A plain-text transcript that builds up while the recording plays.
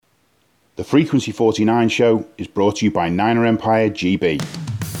The Frequency 49 show is brought to you by Niner Empire GB.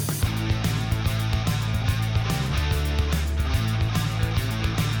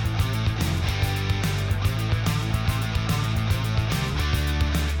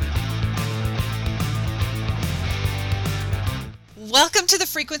 Welcome to the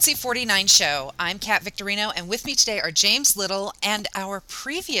Frequency 49 show. I'm Kat Victorino, and with me today are James Little and our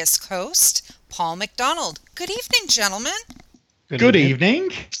previous host, Paul McDonald. Good evening, gentlemen. Good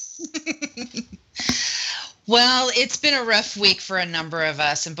evening. Well, it's been a rough week for a number of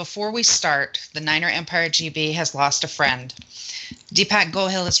us, and before we start, the Niner Empire GB has lost a friend. Deepak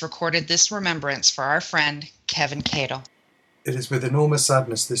Gohil has recorded this remembrance for our friend, Kevin Cadle. It is with enormous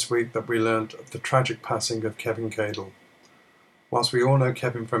sadness this week that we learned of the tragic passing of Kevin Cadle. Whilst we all know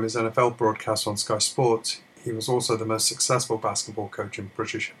Kevin from his NFL broadcast on Sky Sports, he was also the most successful basketball coach in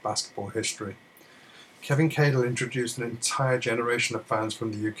British basketball history. Kevin Cadle introduced an entire generation of fans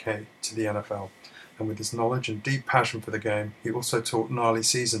from the UK to the NFL, and with his knowledge and deep passion for the game, he also taught gnarly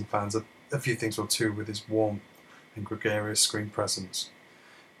season fans a few things or two with his warm and gregarious screen presence.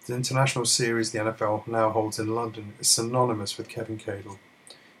 The international series the NFL now holds in London is synonymous with Kevin Cadle.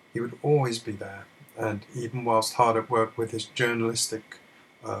 He would always be there, and even whilst hard at work with his journalistic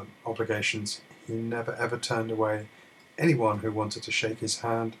obligations, he never ever turned away anyone who wanted to shake his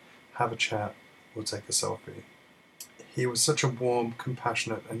hand, have a chat, or take a selfie. He was such a warm,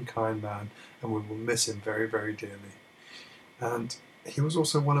 compassionate and kind man, and we will miss him very, very dearly. And he was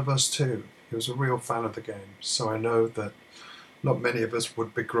also one of us too. He was a real fan of the game, so I know that not many of us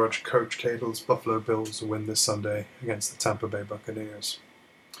would begrudge Coach Cadle's Buffalo Bills a win this Sunday against the Tampa Bay Buccaneers.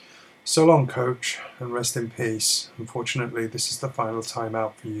 So long, Coach, and rest in peace. Unfortunately, this is the final time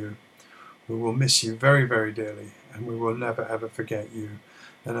out for you. We will miss you very, very dearly, and we will never ever forget you.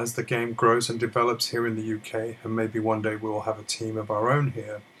 And as the game grows and develops here in the UK, and maybe one day we'll have a team of our own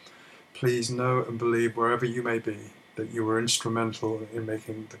here, please know and believe wherever you may be that you were instrumental in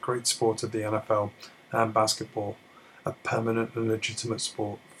making the great sport of the NFL and basketball a permanent and legitimate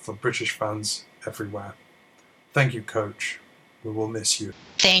sport for British fans everywhere. Thank you, Coach. We will miss you.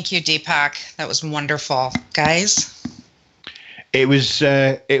 Thank you, Deepak. That was wonderful. Guys? It was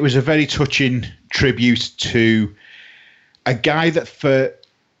a very touching tribute to a guy that for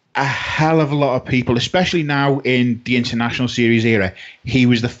a hell of a lot of people, especially now in the international series era, he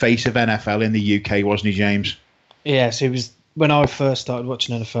was the face of NFL in the UK, wasn't he, James? Yes, he was. When I first started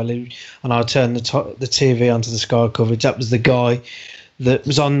watching NFL, and I turned the TV onto the Sky coverage, that was the guy that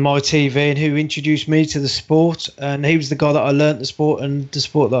was on my TV and who introduced me to the sport. And he was the guy that I learnt the sport and the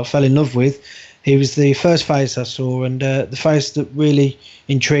sport that I fell in love with. He was the first face I saw, and the face that really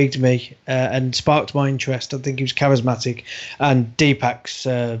intrigued me and sparked my interest. I think he was charismatic, and Deepak's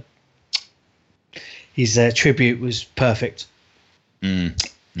his tribute was perfect.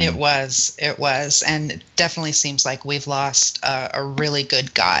 It was, and it definitely seems like we've lost a really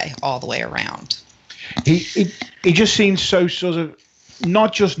good guy all the way around. He just seems so sort of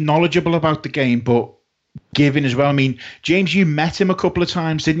not just knowledgeable about the game, but giving as well. I mean, James, you met him a couple of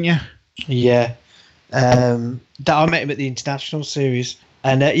times, didn't you? Yeah, I met him at the international series,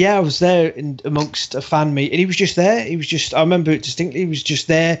 and I was there amongst a fan meet, and he was just there. I remember it distinctly. He was just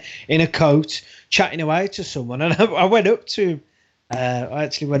there in a coat, chatting away to someone, and I went up to him. I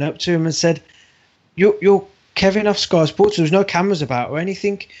actually went up to him and said, "You're Kevin off Sky Sports." There was no cameras about or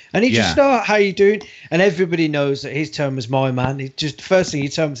anything, and he just said, "How you doing?" And everybody knows that his term was my man. He just the first thing he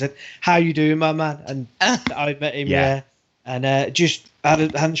told me said, "How you doing, my man?" And I met him there, and just had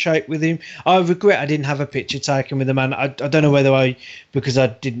a handshake with him. I regret I didn't have a picture taken with the man. I don't know whether because I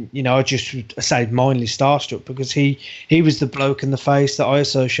didn't, I just stayed mindly starstruck because he was the bloke in the face that I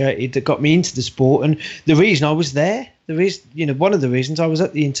associated that got me into the sport, and the reason I was there. One of the reasons I was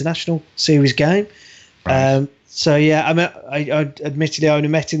at the international series game. Right. I admittedly I only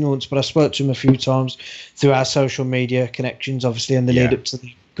met him once, but I spoke to him a few times through our social media connections, obviously, and the lead up to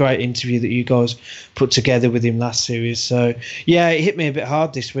the great interview that you guys put together with him last series. So, it hit me a bit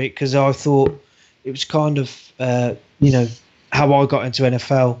hard this week because I thought it was kind of, how I got into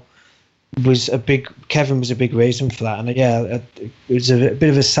NFL Kevin was a big reason for that. And it was a bit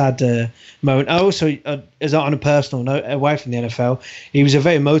of a sad moment. I also, as on a personal note, away from the NFL, he was a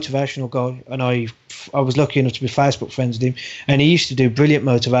very motivational guy. And I was lucky enough to be Facebook friends with him. And he used to do brilliant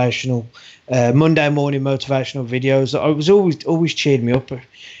motivational, Monday morning motivational videos. I was always cheered me up.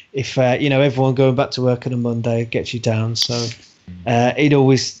 If, everyone going back to work on a Monday gets you down. So he'd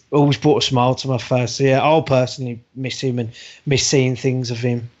always brought a smile to my face. So I'll personally miss him and miss seeing things of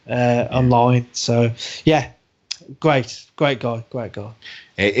him online. So great guy.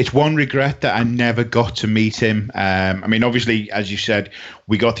 It's one regret that I never got to meet him. I mean, obviously, as you said,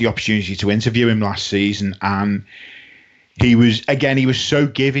 we got the opportunity to interview him last season, and he was so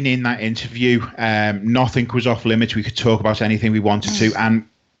giving in that interview. Nothing was off limits. We could talk about anything we wanted to, and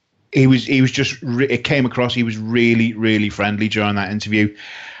he was just. It came across. He was really, really friendly during that interview,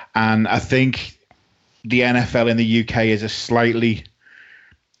 and I think the NFL in the UK is a slightly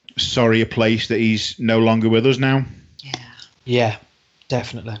sorrier place that he's no longer with us now. Yeah,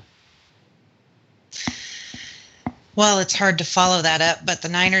 definitely. Well, it's hard to follow that up, but the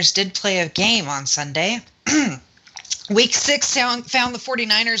Niners did play a game on Sunday. Week 6 found the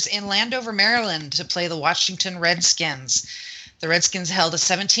 49ers in Landover, Maryland to play the Washington Redskins. The Redskins held a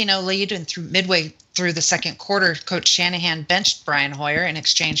 17-0 lead, and midway through the second quarter, Coach Shanahan benched Brian Hoyer in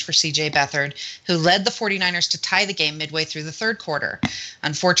exchange for C.J. Beathard, who led the 49ers to tie the game midway through the third quarter.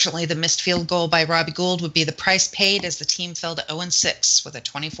 Unfortunately, the missed field goal by Robbie Gould would be the price paid as the team fell to 0-6 with a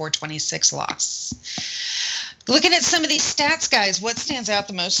 24-26 loss. Looking at some of these stats, guys, what stands out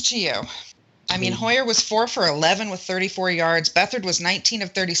the most to you? I mean, Hoyer was 4 for 11 with 34 yards. Beathard was 19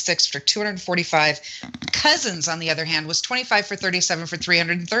 of 36 for 245. Cousins, on the other hand, was 25 for 37 for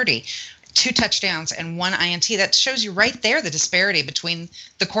 330. 2 touchdowns and 1 INT. That shows you right there the disparity between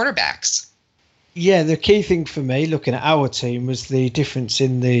the quarterbacks. Yeah, the key thing for me looking at our team was the difference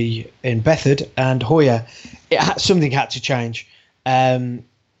in Beathard and Hoyer. Something had to change.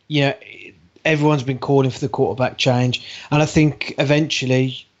 Everyone's been calling for the quarterback change, and I think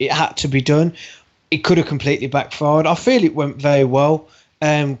eventually it had to be done. It could have completely backfired. I feel it went very well,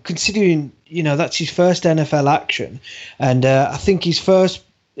 considering that's his first NFL action, and I think his first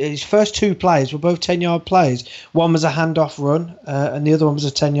 2 plays were both 10-yard plays. One was a handoff run, and the other one was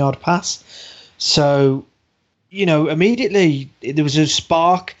a 10-yard pass. So, immediately there was a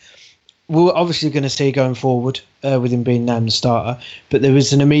spark. We're obviously going to see going forward with him being named the starter, but there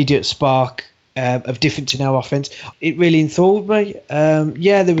was an immediate spark of difference in our offense. It really enthralled me.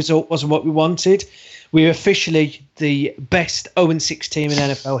 The result wasn't what we wanted. We're officially the best 0-6 team in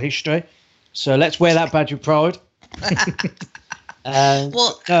NFL history, so let's wear that badge of pride.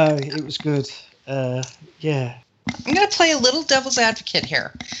 It was good. I'm going to play a little devil's advocate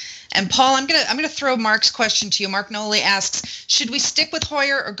here. And Paul, I'm gonna throw Mark's question to you. Mark Noley asks, should we stick with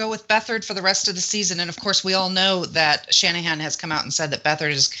Hoyer or go with Beathard for the rest of the season? And of course, we all know that Shanahan has come out and said that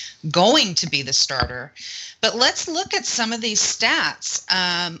Beathard is going to be the starter. But let's look at some of these stats.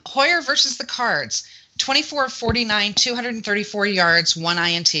 Hoyer versus the Cards, 24 of 49, 234 yards, 1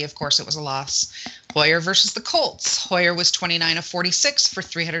 INT. Of course, it was a loss. Hoyer versus the Colts. Hoyer was 29 of 46 for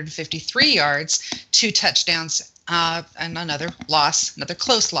 353 yards, 2 touchdowns, and another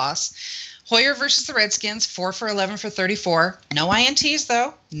close loss. Hoyer versus the Redskins, 4 for 11 for 34. No INTs,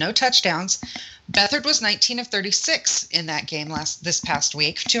 though. No touchdowns. Beathard was 19 of 36 in that game this past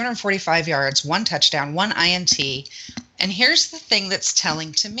week, 245 yards, 1 touchdown, 1 INT. And here's the thing that's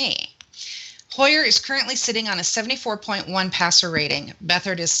telling to me. Hoyer is currently sitting on a 74.1 passer rating.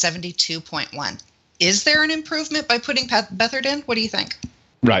 Beathard is 72.1. Is there an improvement by putting Beathard in? What do you think?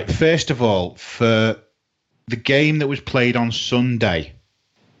 Right. First of all, for the game that was played on Sunday,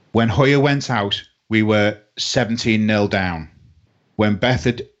 when Hoyer went out, we were 17-0 down. When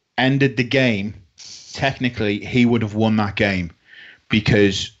Beathard ended the game, technically he would have won that game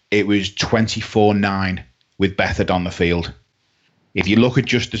because it was 24-9 with Beathard on the field. If you look at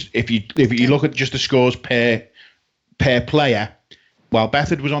just the scores per player, while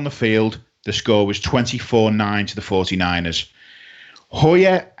Beathard was on the field, the score was 24-9 to the 49ers.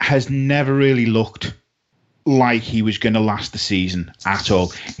 Hoyer has never really looked like he was going to last the season at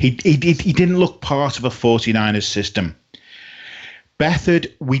all. He didn't look part of a 49ers system.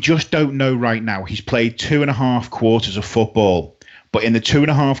 Beathard, we just don't know right now. He's played 2.5 quarters of football, but in the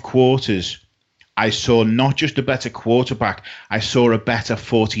 2.5 quarters, I saw not just a better quarterback, I saw a better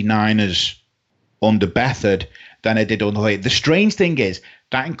 49ers under Beathard than I did under Hoyer. The strange thing is,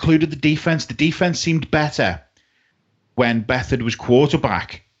 that included the defense. The defense seemed better when Beathard was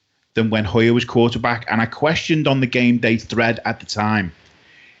quarterback than when Hoyer was quarterback. And I questioned on the game day thread at the time,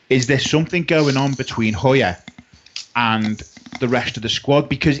 is there something going on between Hoyer and the rest of the squad?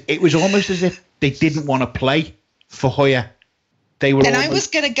 Because it was almost as if they didn't want to play for Hoyer. They were. And I was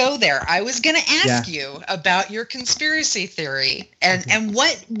going to go there. I was going to ask you about your conspiracy theory, and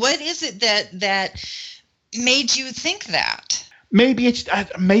what is it that made you think that? Maybe it's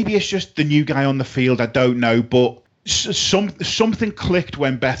just the new guy on the field. I don't know, but something clicked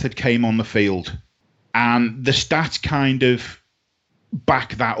when Beathard came on the field, and the stats kind of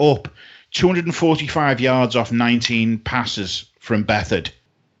back that up. 245 yards off 19 passes from Beathard,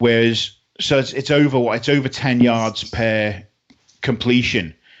 whereas So it's over 10 yards per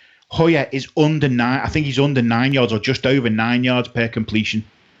completion. Hoyer is under 9. I think he's under 9 yards or just over 9 yards per completion.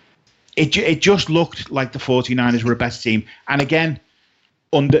 It just looked like the 49ers were a better team. And again,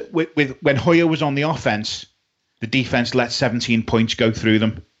 when Hoyer was on the offense, the defense let 17 points go through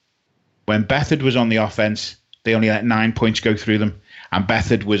them. When Beathard was on the offense, they only let 9 points go through them. And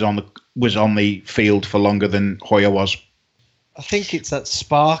Beathard was on the field for longer than Hoyer was. I think it's that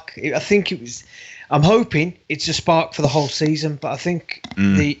spark. I'm hoping it's a spark for the whole season, but I think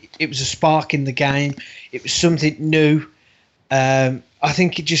it was a spark in the game. It was something new. I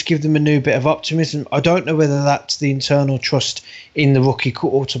think it just gives them a new bit of optimism. I don't know whether that's the internal trust in the rookie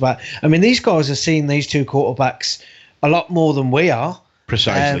quarterback. I mean, these guys are seeing these two quarterbacks a lot more than we are.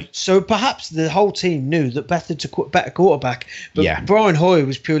 Precisely. So perhaps the whole team knew that Beathard's a better quarterback, but Brian Hoyer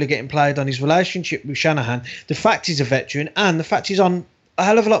was purely getting played on his relationship with Shanahan, the fact he's a veteran, and the fact he's on a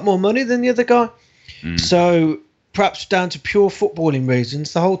hell of a lot more money than the other guy. So perhaps down to pure footballing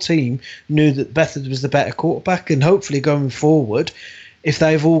reasons, the whole team knew that Beathard was the better quarterback, and hopefully going forward, if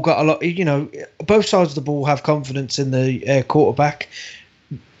they've all got a lot, both sides of the ball have confidence in the quarterback,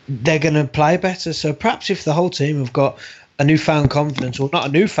 they're going to play better. So perhaps if the whole team have got a newfound confidence, or not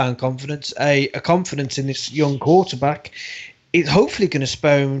a newfound confidence, a confidence in this young quarterback, it's hopefully going to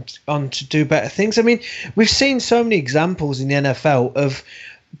spur him on to do better things. I mean, we've seen so many examples in the NFL of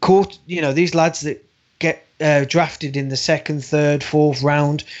these lads that get drafted in the second, third, fourth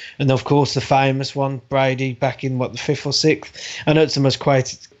round, and of course the famous one, Brady, back in the 5th or 6th. I know it's the most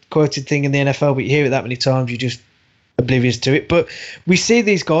quoted thing in the NFL, but you hear it that many times, you just oblivious to it. But we see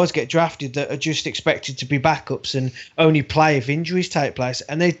these guys get drafted that are just expected to be backups and only play if injuries take place,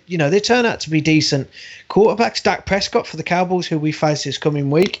 and they turn out to be decent quarterbacks. Dak Prescott for the Cowboys, who we face this coming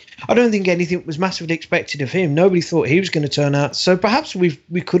week, I don't think anything was massively expected of him. Nobody thought he was going to turn out. So perhaps we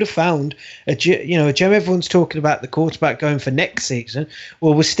could have found a gem. Everyone's talking about the quarterback going for next season.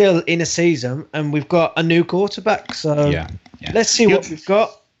 Well, we're still in a season and we've got a new quarterback. So let's see what we've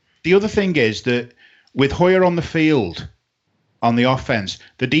got. The other thing is that with Hoyer on the field, on the offense,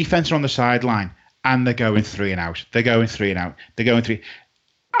 the defense are on the sideline, and they're going 3 and out. They're going 3 and out. They're going 3.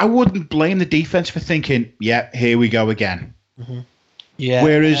 I wouldn't blame the defense for thinking, here we go again. Mm-hmm. Yeah.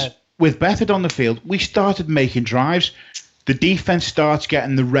 Whereas with Beathard on the field, we started making drives. The defense starts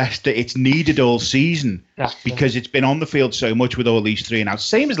getting the rest that it's needed all season because it's been on the field so much with all these 3 and outs.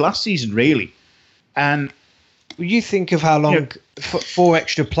 Same as last season, really. And you think of how long 4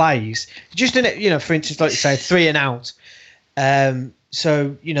 extra plays, just in it, for instance, like you say, 3 and out.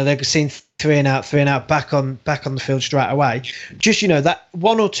 So they're seeing 3 and out, back on the field straight away. Just that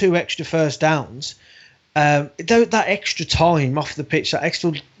 1 or 2 extra first downs, that extra time off the pitch, that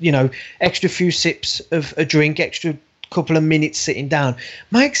extra few sips of a drink, extra couple of minutes sitting down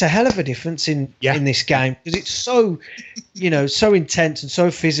makes a hell of a difference in this game, because it's so so intense and so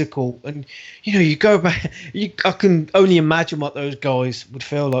physical, and you go back, I can only imagine what those guys would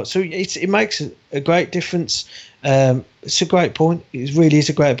feel like. So it makes a great difference. It's a great point. It really is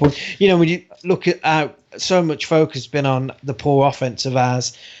a great point. When you look at how so much focus has been on the poor offense of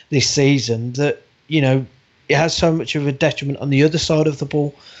ours this season, that it has so much of a detriment on the other side of the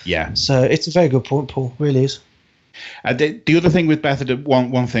ball. Yeah. So it's a very good point, Paul. It really is. The other thing with Beathard,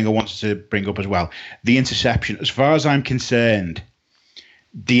 one thing I wanted to bring up as well, the interception. As far as I'm concerned,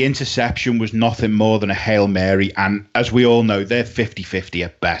 the interception was nothing more than a Hail Mary, and as we all know, they're 50-50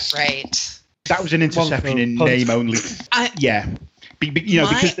 at best. Right. That was an interception in name only.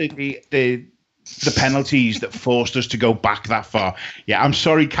 Because the penalties that forced us to go back that far. Yeah, I'm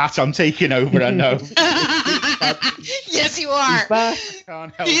sorry, Kat, I'm taking over, I know. Yes, you are.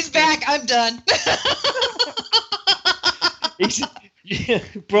 He's back. I'm done.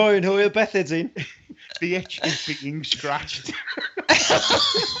 Brian Hoyer, Beathard's in. The itch is being scratched.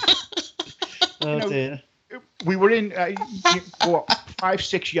 Dear. We were in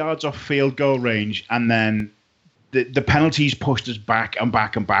 5-6 yards off field goal range, and then the penalties pushed us back and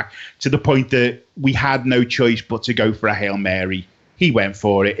back and back to the point that we had no choice but to go for a Hail Mary. He went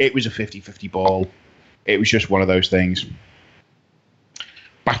for it. It was a 50-50 ball. It was just one of those things.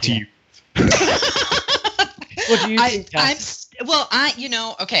 Back to you. What do you think,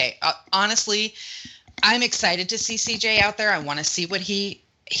 honestly, I'm excited to see CJ out there. I want to see what he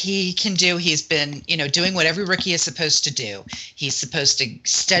can do. He's been, doing what every rookie is supposed to do. He's supposed to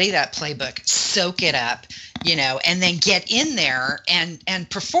study that playbook, soak it up, and then get in there and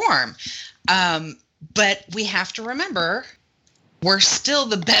perform. But we have to remember, we're still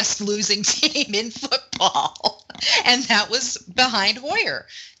the best losing team in football. And that was behind Hoyer.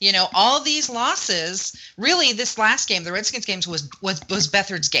 All these losses, really this last game, the Redskins games was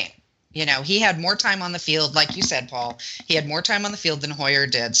Beathard's game. You know, he had more time on the field, like you said, Paul. He had more time on the field than Hoyer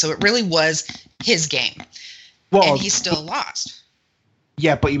did. So it really was his game. Well, and he still lost.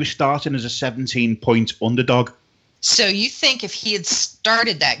 Yeah, but he was starting as a 17-point underdog. So you think if he had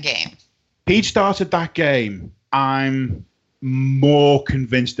started that game? He'd started that game, I'm more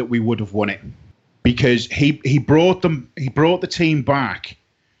convinced that we would have won it. Because he brought the team back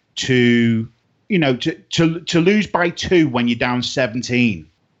to, you know, to lose by 2 when you're down 17.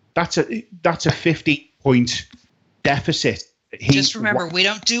 That's a 50-point deficit. Just remember, we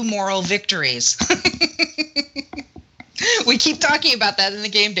don't do moral victories. We keep talking about that in the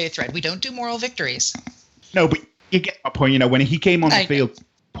game day thread. We don't do moral victories. No, but you get my point. You know, when he came on the field,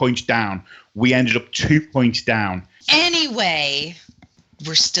 points down, we ended up 2 points down. Anyway,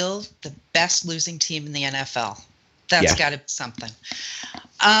 we're still the best losing team in the NFL. That's got to be something.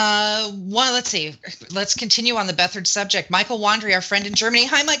 Let's see. Let's continue on the Beathard subject. Michael Wandry, our friend in Germany.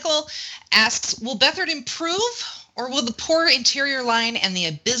 Hi, Michael. Asks, will Beathard improve, or will the poor interior line and the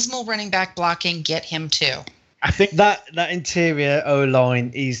abysmal running back blocking get him too? I think that interior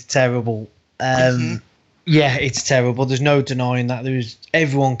O-line is terrible. Yeah, it's terrible. There's no denying that.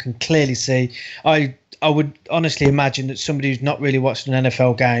 Everyone can clearly see. I would honestly imagine that somebody who's not really watched an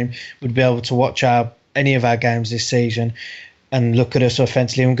NFL game would be able to watch any of our games this season and look at us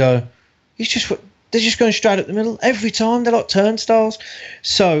offensively and go, they're just going straight up the middle every time. They're like turnstiles.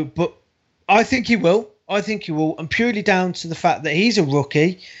 So, but I think he will. And purely down to the fact that he's a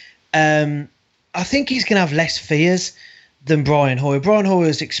rookie. I think he's going to have less fears than Brian Hoyer. Brian Hoyer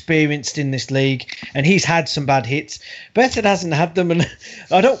is experienced in this league, and he's had some bad hits. Beathard hasn't had them, and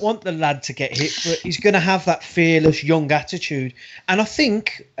I don't want the lad to get hit, but he's going to have that fearless young attitude. And I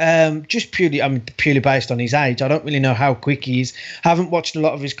think just purely based on his age, I don't really know how quick he is. Haven't watched a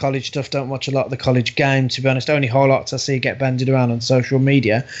lot of his college stuff, don't watch a lot of the college game, to be honest. Only highlights I see get bandied around on social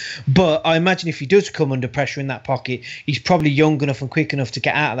media. But I imagine if he does come under pressure in that pocket, he's probably young enough and quick enough to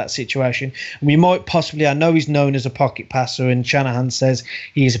get out of that situation. And we might possibly, I know he's known as a pocket passer, and Shanahan says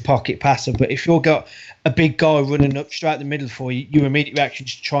he's a pocket passer, but if you've got a big guy running up straight the middle for you, your immediate reaction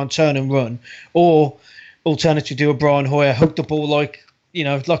is to try and turn and run, or alternatively do a Brian Hoyer, hug the ball like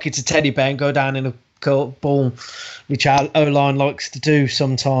it's a teddy bear and go down in a curl ball, which our O-line likes to do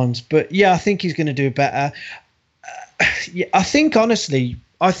sometimes. But yeah, I think he's going to do better. I think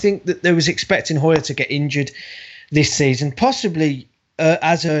that there was expecting Hoyer to get injured this season, possibly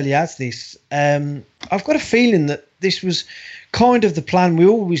as early as this. I've got a feeling that this was kind of the plan. We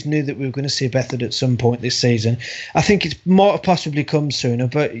always knew that we were going to see Beathard at some point this season. I think it might have possibly come sooner,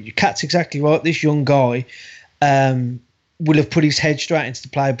 but Kat's exactly right. This young guy will have put his head straight into the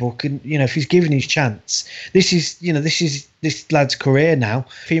playbook, and if he's given his chance, this is this lad's career now.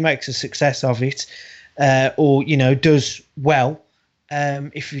 If he makes a success of it, or does well.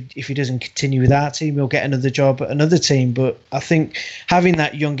 If he doesn't continue with our team, he'll get another job at another team. But I think having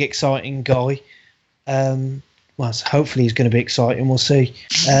that young, exciting guy, hopefully he's going to be exciting. We'll see.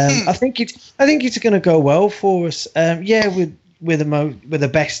 I think it's going to go well for us. We're the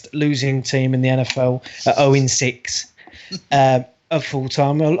best losing team in the NFL at 0-6 of full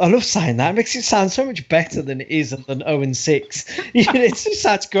time. I love saying that. It makes it sound so much better than it is than 0-6. It just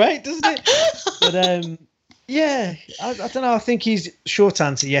sounds great, doesn't it? But yeah, I don't know. I think short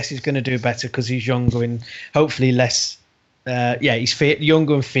answer, yes, he's going to do better because he's younger and hopefully less. He's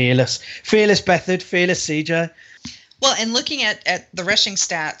younger and fearless. Fearless Beathard, fearless CJ. Well, and looking at the rushing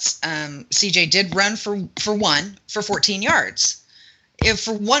stats, CJ did run for 14 yards. If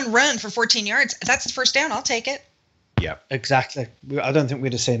for one run for 14 yards, that's the first down. I'll take it. Yeah, exactly. I don't think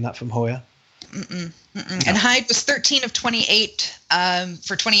we'd have seen that from Hoyer. No. And Hyde was 13 of 28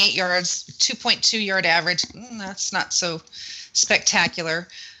 for 28 yards, 2.2 yard average. That's not so spectacular.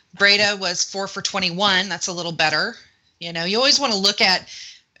 Breda was 4 for 21. That's a little better. You always want to look at,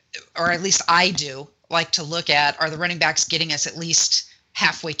 or at least I do, like to look at, are the running backs getting us at least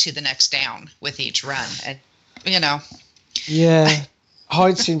halfway to the next down with each run? And, Yeah.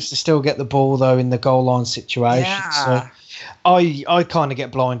 Hyde seems to still get the ball, though, in the goal line situation. Yeah. So I kind of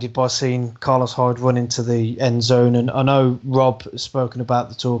get blinded by seeing Carlos Hyde run into the end zone. And I know Rob has spoken about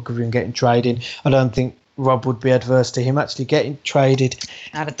the talk of him getting traded. I don't think Rob would be adverse to him actually getting traded.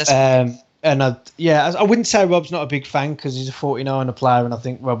 Not at this point. And I wouldn't say Rob's not a big fan because he's a 49er player, and I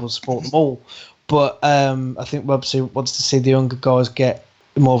think Rob will support them all. But I think Rob wants to see the younger guys get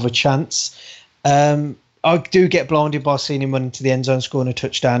more of a chance. I do get blinded by seeing him run into the end zone, scoring a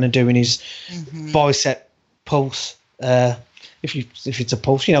touchdown, and doing his bicep pulse. If it's a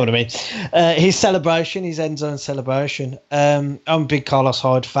pulse, you know what I mean. His celebration, his end zone celebration. I'm a big Carlos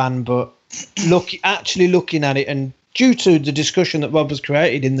Hyde fan, but looking at it and due to the discussion that Rob has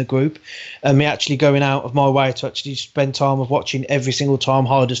created in the group, and me actually going out of my way to actually spend time of watching every single time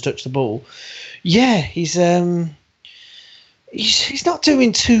Hyde has touched the ball. Yeah, he's not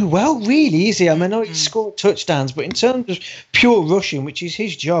doing too well, really, is he? I mean, I know he's scored touchdowns, but in terms of pure rushing, which is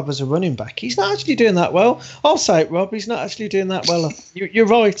his job as a running back, he's not actually doing that well. I'll say it, Rob. He's not actually doing that well. You're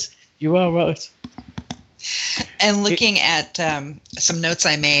right. You are right. And looking at some notes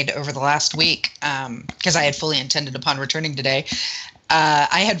I made over the last week, because I had fully intended upon returning today,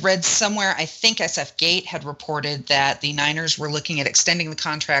 I had read somewhere, I think SF Gate had reported that the Niners were looking at extending the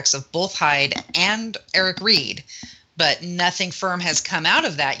contracts of both Hyde and Eric Reed, but nothing firm has come out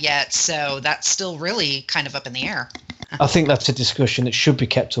of that yet, so that's still really kind of up in the air. I think that's a discussion that should be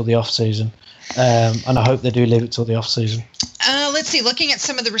kept till the off-season, and I hope they do leave it till the off-season. Let's see. Looking at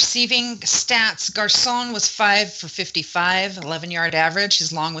some of the receiving stats, Garcon was 5 for 55, 11-yard average.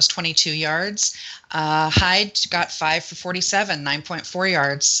 His long was 22 yards. Hyde got 5 for 47, 9.4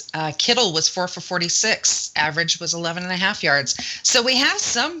 yards. Kittle was 4 for 46, average was 11.5 yards. So we have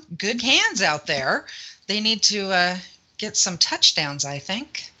some good hands out there. They need to get some touchdowns, I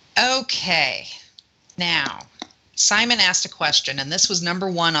think. Okay. Now, Simon asked a question, and this was number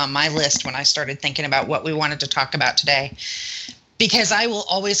one on my list when I started thinking about what we wanted to talk about today, because I will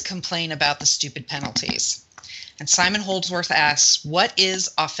always complain about the stupid penalties. And Simon Holdsworth asks, what is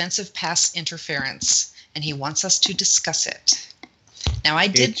offensive pass interference? And he wants us to discuss it. Now, I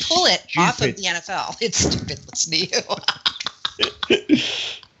did pull it off of the NFL. It's stupid. Listen to you.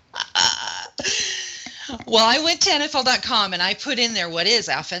 Well, I went to NFL.com and I put in there what is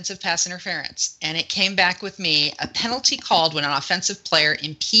offensive pass interference. And it came back with me, a penalty called when an offensive player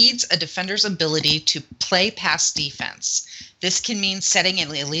impedes a defender's ability to play pass defense. This can mean setting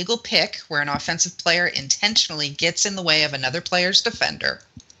an illegal pick where an offensive player intentionally gets in the way of another player's defender.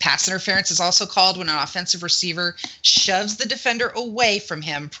 Pass interference is also called when an offensive receiver shoves the defender away from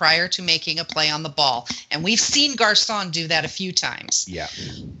him prior to making a play on the ball. And we've seen Garcon do that a few times. Yeah.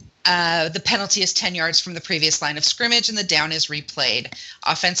 The penalty is 10 yards from the previous line of scrimmage, and the down is replayed.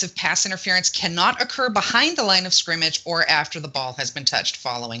 Offensive pass interference cannot occur behind the line of scrimmage or after the ball has been touched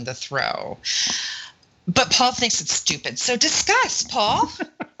following the throw. But Paul thinks it's stupid. So discuss, Paul.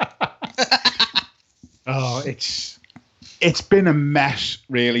 Oh, it's been a mess,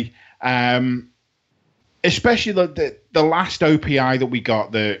 really. Especially the last OPI that we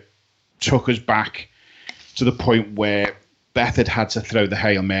got that took us back to the point where Beathard had to throw the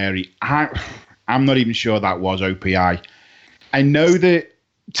Hail Mary. I'm not even sure that was OPI. I know that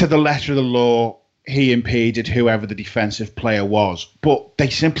to the letter of the law, he impeded whoever the defensive player was, but they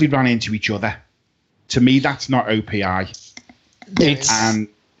simply ran into each other. To me, that's not OPI. And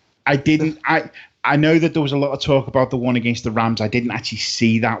I know that there was a lot of talk about the one against the Rams. I didn't actually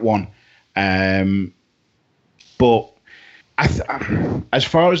see that one. But as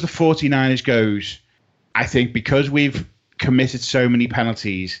far as the 49ers goes, I think because we've committed so many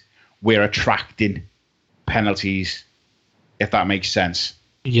penalties, we're attracting penalties, if that makes sense.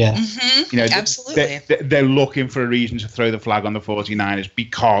 Yeah. Mm-hmm. Absolutely. They're looking for a reason to throw the flag on the 49ers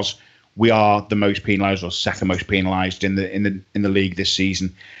because we are the most penalised or second most penalised in the league this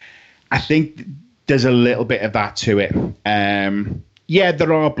season. I think there's a little bit of that to it. Yeah,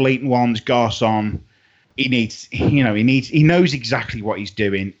 there are blatant ones. Garcon, he knows exactly what he's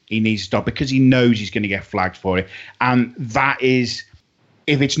doing. He needs to stop because he knows he's going to get flagged for it. And that is,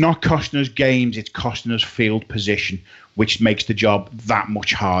 if it's not costing us games, it's costing us field position, which makes the job that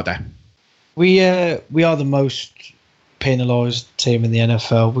much harder. We are the most penalised team in the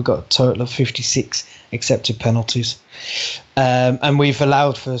NFL. We've got a total of 56 accepted penalties. And we've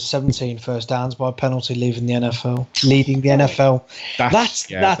allowed for 17 first downs by penalty leading the NFL.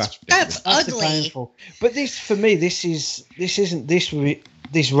 That's ugly. Painful. But this, for me, this isn't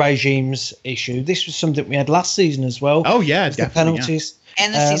this regime's issue. This was something we had last season as well. Oh yeah, definitely. The penalties. Yeah.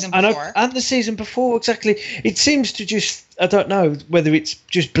 And the season before. And the season before, exactly. It seems to just, I don't know whether it's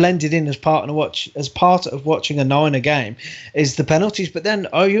just blended in as part of watching a Niner game, is the penalties. But then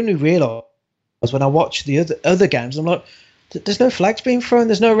I only realised when I watched the other games, I'm like, there's no flags being thrown.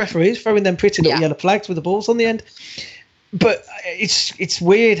 There's no referees throwing them pretty little yellow flags with the balls on the end. But it's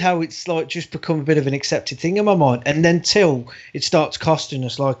weird how it's like just become a bit of an accepted thing in my mind. And then till it starts costing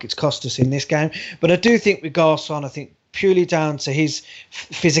us like it's cost us in this game. But I do think with Garcon, I think purely down to his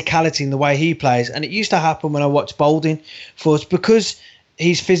physicality and the way he plays. And it used to happen when I watched Bolding for us, because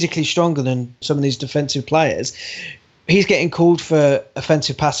he's physically stronger than some of these defensive players. He's getting called for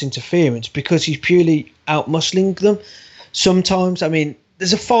offensive pass interference because he's purely out-muscling them. Sometimes, I mean,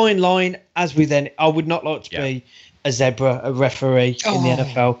 there's a fine line. I would not like to be a zebra, a referee in the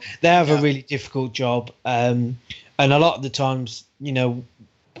NFL. They have a really difficult job. And a lot of the times,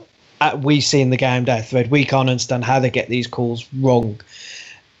 we see in the game day thread, we can't understand how they get these calls wrong.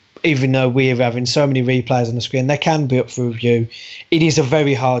 Even though we're having so many replays on the screen, they can be up for review. It is a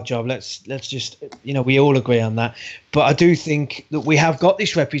very hard job. Let's just, we all agree on that. But I do think that we have got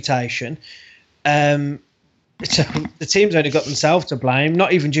this reputation. So the team's only got themselves to blame,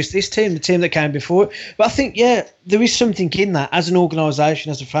 not even just this team, the team that came before it. But I think, there is something in that as an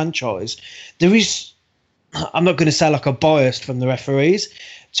organisation, as a franchise. There is, I'm not going to say like a bias from the referees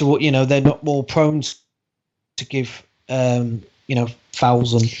to what, they're not more prone to give,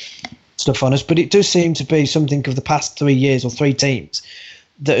 fouls and stuff on us. But it does seem to be something of the past 3 years or 3 teams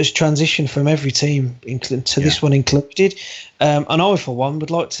that has transitioned from every team to this one included. And I, for one, would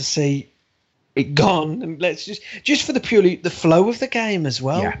like to see it gone, and let's just for the flow of the game as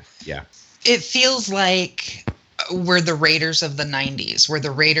well. Yeah. It feels like we're the Raiders of the 90s, where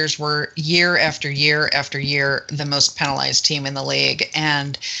the Raiders were year after year after year the most penalized team in the league.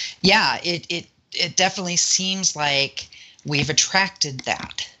 And it definitely seems like we've attracted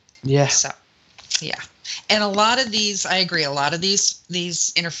that. Yeah. So, and a lot of these, I agree, a lot of these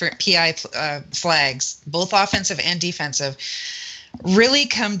PI flags, both offensive and defensive, really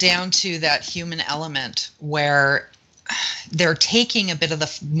come down to that human element where they're taking a bit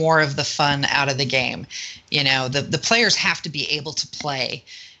of more of the fun out of the game. The players have to be able to play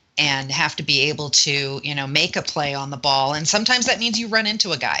and have to be able to, make a play on the ball. And sometimes that means you run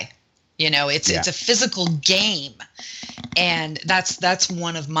into a guy. It's a physical game. And that's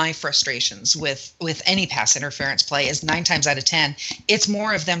one of my frustrations with any pass interference play is 9 times out of 10, it's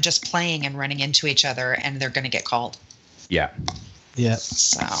more of them just playing and running into each other, and they're going to get called. Yeah. Yeah.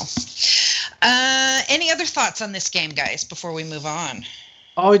 So, any other thoughts on this game, guys, before we move on?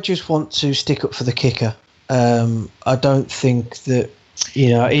 I just want to stick up for the kicker. I don't think that,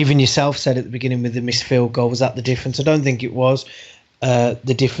 even yourself said at the beginning with the missed field goal, was that the difference? I don't think it was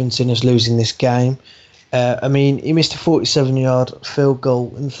the difference in us losing this game. He missed a 47-yard field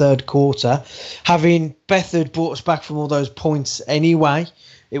goal in the third quarter. Having Bethard brought us back from all those points anyway,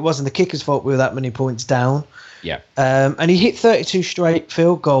 it wasn't the kicker's fault we were that many points down. Yeah. And he hit 32 straight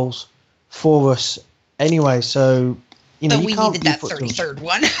field goals for us anyway. So, but you we can't needed that 33rd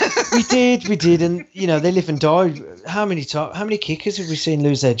one. we did. And, they live and die. How many kickers have we seen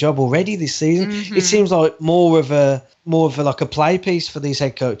lose their job already this season? Mm-hmm. It seems like more of a like a play piece for these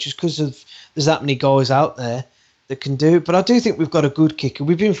head coaches because there's that many guys out there that can do it. But I do think we've got a good kicker.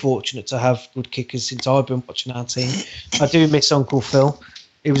 We've been fortunate to have good kickers since I've been watching our team. I do miss Uncle Phil.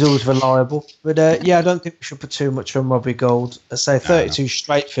 He was always reliable. But, I don't think we should put too much on Robbie Gould. I say 32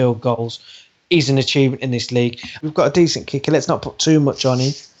 straight field goals is an achievement in this league. We've got a decent kicker. Let's not put too much on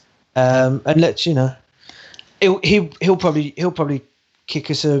him. And let's, he'll probably kick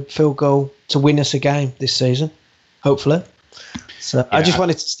us a field goal to win us a game this season, hopefully. So I just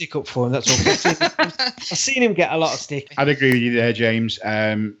wanted to stick up for him. That's all. I've seen him get a lot of stick. I'd agree with you there, James.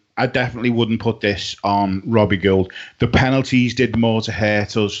 I definitely wouldn't put this on Robbie Gould. The penalties did more to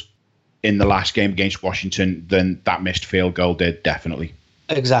hurt us in the last game against Washington than that missed field goal did, definitely.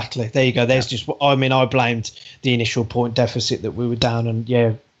 Exactly. There you go. There's I blamed the initial point deficit that we were down,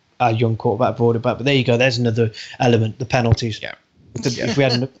 and our young quarterback brought it back. But there you go. There's another element, the penalties. Yeah. If we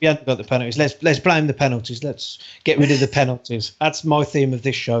hadn't got the penalties, let's blame the penalties. Let's get rid of the penalties. That's my theme of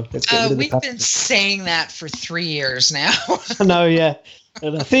this show. Let's get rid of the penalties. We've been saying that for 3 years now. No, yeah.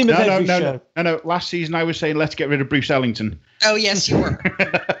 The theme of every show. No. Last season I was saying let's get rid of Bruce Ellington. Oh yes, you were.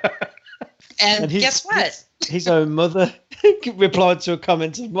 and guess what? His own mother replied to a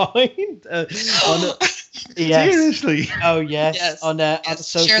comment of mine. Seriously? Oh yes. On a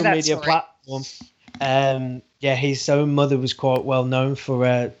social media platform. His own mother was quite well known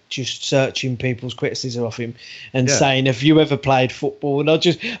for just searching people's criticism of him and saying, "Have you ever played football?" And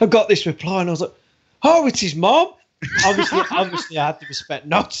I got this reply, and I was like, "Oh, it's his mom." Obviously, I had the respect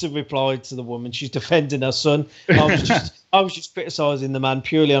not to reply to the woman. She's defending her son. I was just criticising the man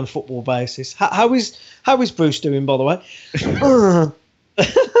purely on football basis. How is Bruce doing, by the way?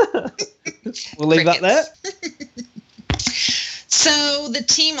 We'll leave that there. So the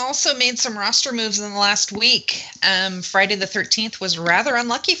team also made some roster moves in the last week. Friday the 13th was rather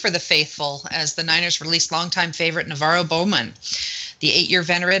unlucky for the faithful as the Niners released longtime favorite Navarro Bowman. The 8-year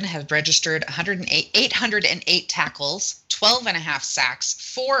veteran had registered 808 tackles, 12 and a half sacks,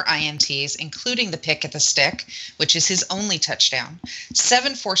 4 INTs, including the pick at the stick, which is his only touchdown,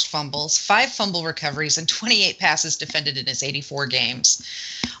 7 forced fumbles, 5 fumble recoveries, and 28 passes defended in his 84 games.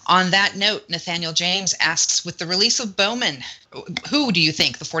 On that note, Nathaniel James asks, with the release of Bowman, who do you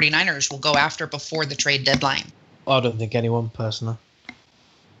think the 49ers will go after before the trade deadline? I don't think anyone, personally.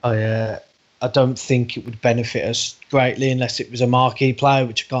 I don't think it would benefit us greatly unless it was a marquee player,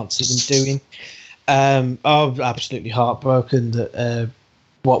 which I can't see them doing. I'm absolutely heartbroken that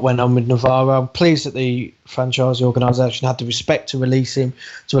what went on with Navarro. I'm pleased that the franchise organisation had the respect to release him,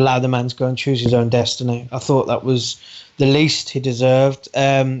 to allow the man to go and choose his own destiny. I thought that was the least he deserved.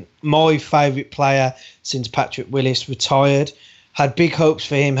 My favourite player since Patrick Willis retired. Had big hopes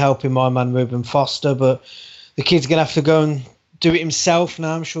for him helping my man Ruben Foster, but the kid's going to have to go and do it himself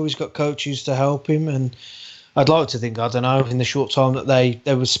now. I'm sure he's got coaches to help him, and I'd like to think, I don't know, in the short time that they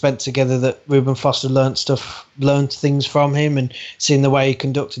were spent together, that Ruben Foster learned things from him, and seeing the way he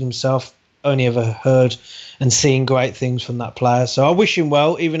conducted himself, only ever heard and seen great things from that player. So I wish him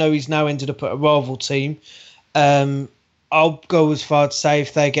well, even though he's now ended up at a rival team. I'll go as far to say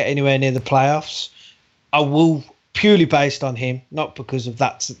if they get anywhere near the playoffs, I will, purely based on him, not because of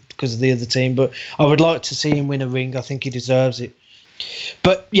that, because of the other team, but I would like to see him win a ring. I think he deserves it.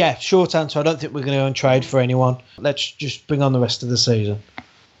 But yeah, short answer, I don't think we're going to go and trade for anyone. Let's just bring on the rest of the season.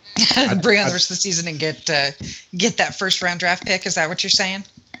 Bring on the rest of the season and get that first round draft pick. Is that what you're saying?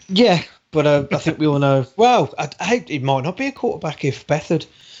 Yeah, but I think we all know, well, it might not be a quarterback if Bethard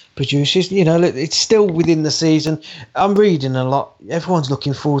produces. You know, it's still within the season. I'm reading a lot. Everyone's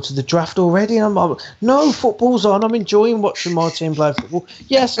looking forward to the draft already. I'm like, no, football's on. I'm enjoying watching my team play football.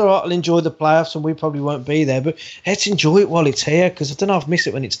 Yes, all right, I'll enjoy the playoffs, and we probably won't be there, but let's enjoy it while it's here, because I don't know if I miss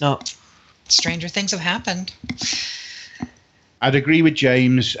it when it's not. Stranger things have happened. I'd agree with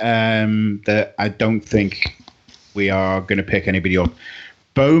James that I don't think we are going to pick anybody up.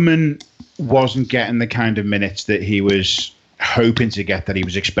 Bowman wasn't getting the kind of minutes that he was hoping to get, that he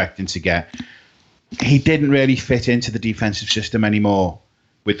was expecting to get. He didn't really fit into the defensive system anymore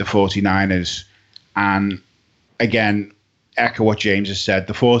with the 49ers. And again, echo what James has said,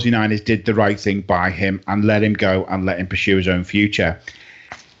 the 49ers did the right thing by him and let him go and let him pursue his own future.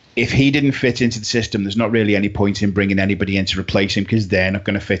 If he didn't fit into the system, there's not really any point in bringing anybody in to replace him, because they're not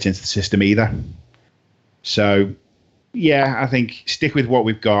going to fit into the system either. So, yeah, I think stick with what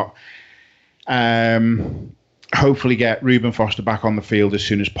we've got. Hopefully get Ruben Foster back on the field as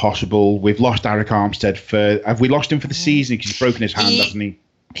soon as possible. We've lost Eric Armstead have we lost him for the season? Because he's broken his hand, hasn't he?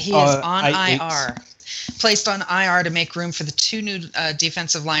 He is on IR. Placed on IR to make room for the two new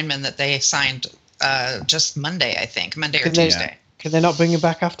defensive linemen that they signed just Monday, I think. Monday or Tuesday. Can they not bring him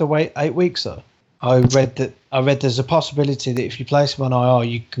back after 8 weeks, though? I read there's a possibility that if you place him on IR,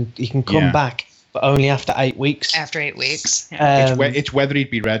 he can come back, but only after 8 weeks. After 8 weeks. Yeah. It's whether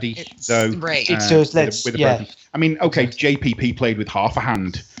he'd be ready, though. Right. I mean, okay, JPP played with half a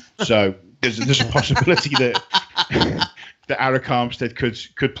hand, so there's a possibility that Eric Armstead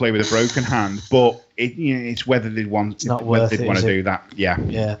could play with a broken hand, but it's whether they'd want to do that. Yeah.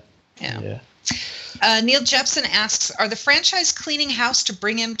 Neil Jepson asks, are the franchise cleaning house to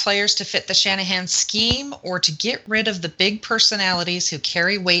bring in players to fit the Shanahan scheme, or to get rid of the big personalities who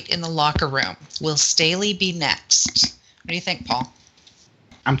carry weight in the locker room? Will Staley be next? What do you think, Paul?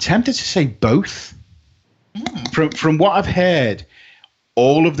 I'm tempted to say both. From what I've heard,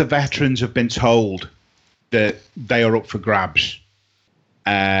 all of the veterans have been told that they are up for grabs,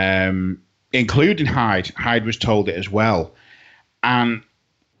 including Hyde. Hyde was told it as well. And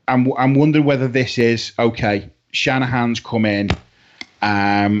I'm wondering whether this is, okay, Shanahan's come in,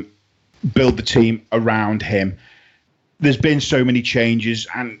 build the team around him. There's been so many changes,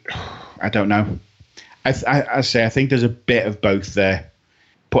 and I don't know. I think there's a bit of both there.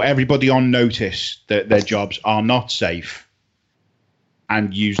 Put everybody on notice that their jobs are not safe,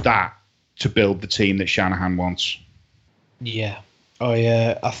 and use that to build the team that Shanahan wants. Yeah.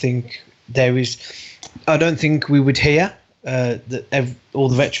 I think there is... I don't think we would hear that all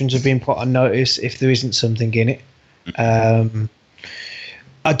the veterans have been put on notice if there isn't something in it.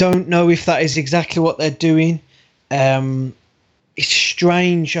 I don't know if that is exactly what they're doing. It's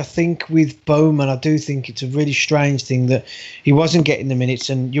strange, I think, with Bowman. I do think it's a really strange thing that he wasn't getting the minutes,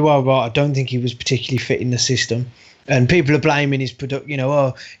 and you are right, I don't think he was particularly fit in the system. And people are blaming his product,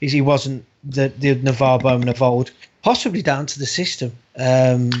 he wasn't the Navarro Bowman of old, possibly down to the system.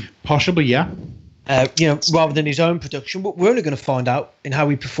 Possibly, yeah. Rather than his own production. But we're only going to find out in how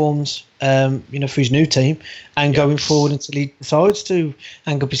he performs, for his new team and going forward until he decides to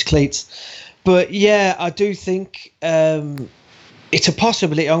hang up his cleats. But yeah, I do think it's a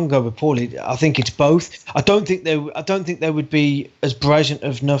possibility. I'm going with Paulie. I think it's both. I don't think they would be as brazen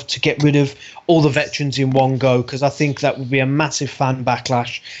enough to get rid of all the veterans in one go, because I think that would be a massive fan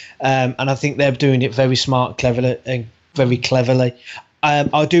backlash. And I think they're doing it very smart, very cleverly.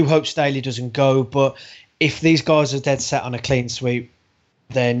 I do hope Staley doesn't go, but if these guys are dead set on a clean sweep,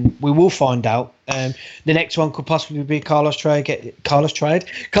 then we will find out. The next one could possibly be Carlos Hyde getting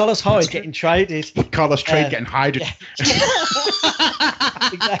traded. Carlos Hyde getting hided.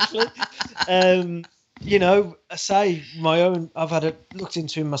 Exactly. I say I've looked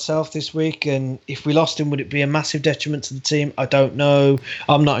into him myself this week, and if we lost him, would it be a massive detriment to the team? I don't know.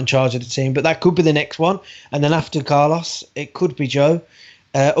 I'm not in charge of the team, but that could be the next one. And then after Carlos, it could be Joe,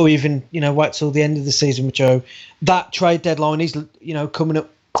 or even, wait till the end of the season with Joe. That trade deadline is, coming up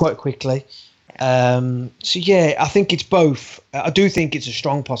quite quickly. I think it's both. I do think it's a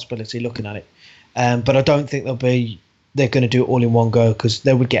strong possibility looking at it, but I don't think they're going to do it all in one go, because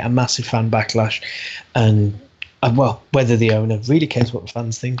they would get a massive fan backlash, and whether the owner really cares what the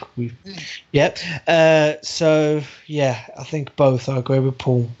fans think. I think both. I agree with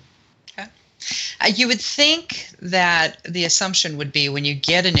Paul. Okay. You would think that the assumption would be, when you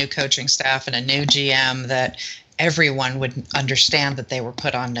get a new coaching staff and a new GM, that everyone would understand that they were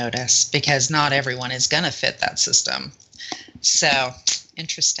put on notice, because not everyone is going to fit that system. So,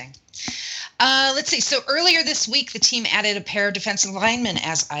 interesting. Let's see. So earlier this week, the team added a pair of defensive linemen,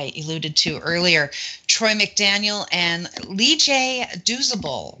 as I alluded to earlier. Troy McDaniel and Lee-J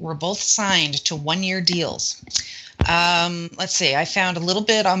Douzable were both signed to one-year deals. Let's see. I found a little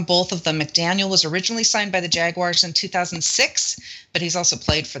bit on both of them. McDaniel was originally signed by the Jaguars in 2006, but he's also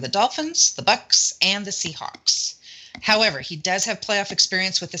played for the Dolphins, the Bucks, and the Seahawks. However, he does have playoff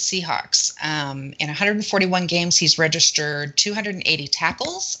experience with the Seahawks. In 141 games, he's registered 280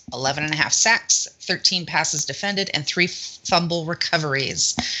 tackles, 11.5 sacks, 13 passes defended, and 3 fumble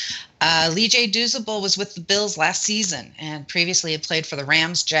recoveries. Lee-J Douzable was with the Bills last season, and previously had played for the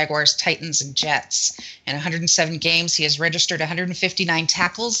Rams, Jaguars, Titans, and Jets. In 107 games, he has registered 159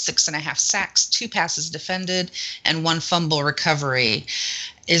 tackles, 6.5 sacks, 2 passes defended, and 1 fumble recovery.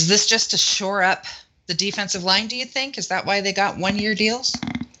 Is this just to shore up the defensive line, do you think? Is that why they got one-year deals?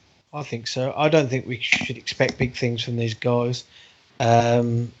 I think so. I don't think we should expect big things from these guys.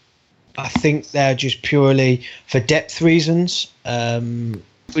 I think they're just purely for depth reasons,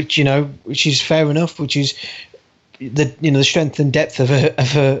 which is fair enough. Which is the strength and depth of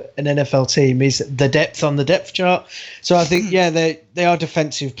an NFL team is the depth on the depth chart. So I think they are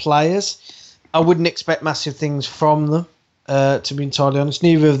defensive players. I wouldn't expect massive things from them. To be entirely honest,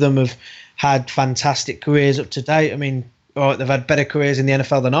 neither of them have had fantastic careers up to date. I mean, they've had better careers in the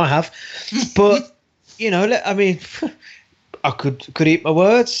NFL than I have, but I could eat my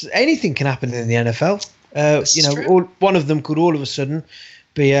words. Anything can happen in the NFL. One of them could all of a sudden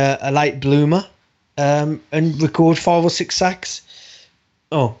be a late bloomer and record 5 or 6 sacks.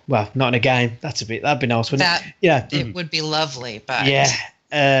 Oh well, not in a game. That'd be nice, wouldn't it? Yeah, it would be lovely, but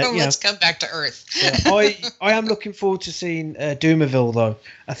let's come back to earth. I am looking forward to seeing Dumerville, though.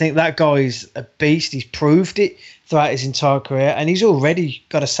 I think that guy's a beast. He's proved it throughout his entire career, and he's already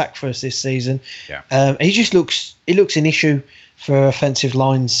got a sack for us this season. Yeah. He just looks an issue for offensive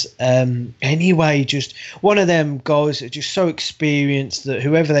lines. Anyway, just one of them guys that are just so experienced that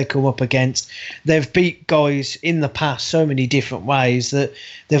whoever they come up against, they've beat guys in the past so many different ways that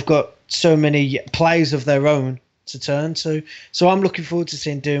they've got so many plays of their own to turn to. So I'm looking forward to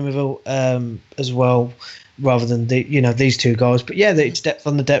seeing Dumerville as well, rather than these two guys. But it's depth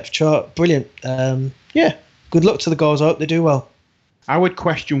on the depth chart. Brilliant. Good luck to the guys. I hope they do well. I would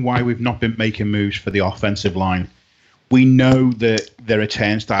question why we've not been making moves for the offensive line. We know that they're a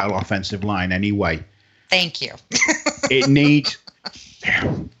turnstile offensive line anyway. Thank you. It needs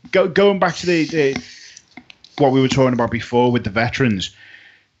going back to the what we were talking about before with the veterans.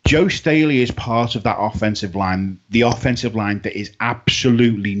 Joe Staley is part of that offensive line, the offensive line that is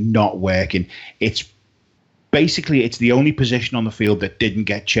absolutely not working. It's the only position on the field that didn't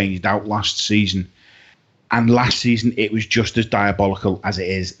get changed out last season. And last season, it was just as diabolical as it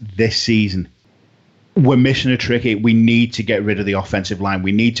is this season. We're missing a trick. We need to get rid of the offensive line.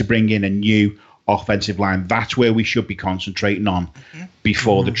 We need to bring in a new offensive line. That's where we should be concentrating on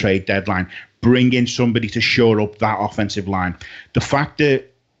before the trade deadline. Bring in somebody to shore up that offensive line. The fact that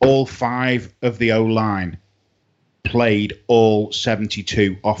all 5 of the O-line played all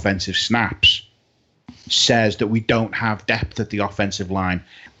 72 offensive snaps says that we don't have depth at the offensive line.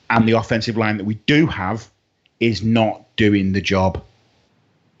 And the offensive line that we do have is not doing the job.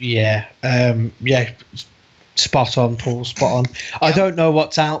 Spot on, Paul, spot on. I don't know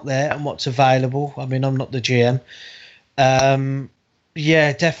what's out there and what's available. I mean, I'm not the GM.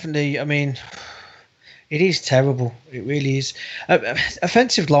 Definitely. I mean, it is terrible. It really is.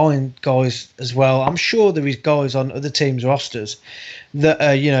 Offensive line guys as well. I'm sure there is guys on other teams' rosters that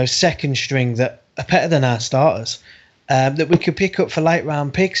are, second string that are better than our starters, that we could pick up for late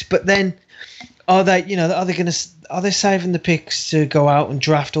round picks. But then, are they going are they saving the picks to go out and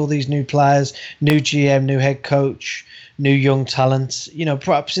draft all these new players, new GM, new head coach, new young talents? You know,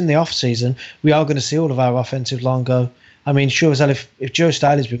 perhaps in the off season we are going to see all of our offensive line go. I mean, sure as hell, if Joe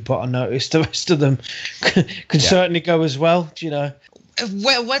Staley's been put on notice, the rest of them can certainly go as well. You know,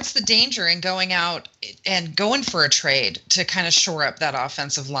 what's the danger in going out and going for a trade to kind of shore up that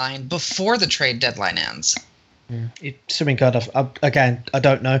offensive line before the trade deadline ends? It's something I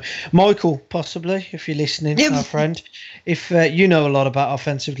don't know. Michael, possibly, if you're listening, our friend, if you know a lot about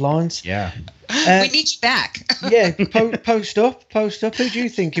offensive lines. Yeah. We need you back. Post up. Who do you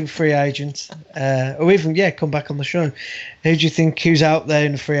think in free agents? Or even, come back on the show. Who do you think who's out there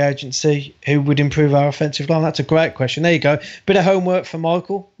in the free agency who would improve our offensive line? That's a great question. There you go. Bit of homework for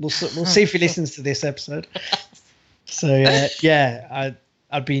Michael. We'll see if he listens to this episode. So,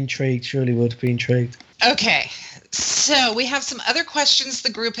 I'd be intrigued. Surely would be intrigued. Okay, so we have some other questions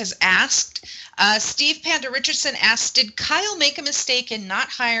the group has asked. Steve Panda Richardson asked, did Kyle make a mistake in not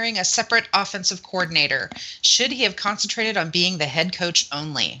hiring a separate offensive coordinator? Should he have concentrated on being the head coach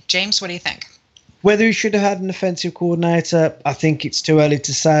only? James, what do you think? Whether he should have had an offensive coordinator, I think it's too early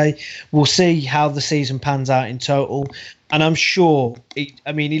to say. We'll see how the season pans out in total. And I'm sure,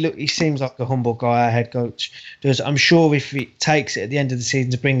 he seems like a humble guy, our head coach does. I'm sure if it takes it at the end of the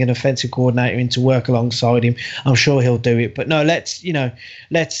season to bring an offensive coordinator in to work alongside him, I'm sure he'll do it. But no, let's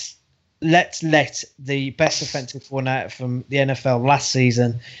let the best offensive coordinator from the NFL last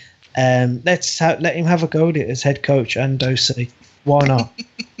season, let him have a go at it as head coach and OC. Why not?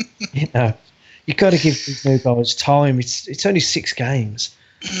 You got to give these new guys time. It's only 6 games.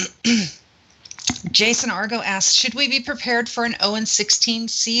 Jason Argo asks, should we be prepared for an 0-16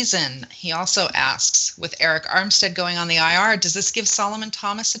 season? He also asks, with Eric Armstead going on the IR, does this give Solomon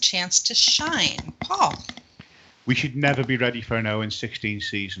Thomas a chance to shine? Paul? We should never be ready for an 0-16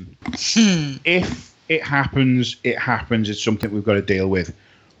 season. If it happens, it happens. It's something we've got to deal with.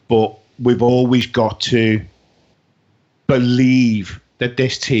 But we've always got to believe that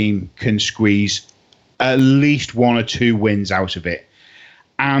this team can squeeze at least 1 or 2 wins out of it.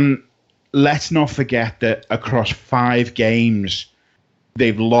 And let's not forget that across 5 games,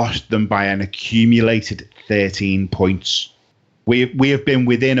 they've lost them by an accumulated 13 points. We have been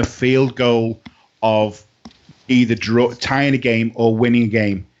within a field goal of either tying a game or winning a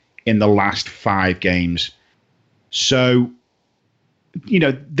game in the last 5 games. So,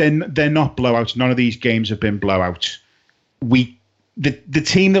 they're not blowouts. None of these games have been blowouts. The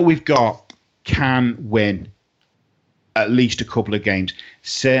team that we've got can win at least a couple of games.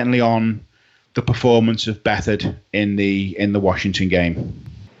 Certainly on the performance of Beathard in the Washington game.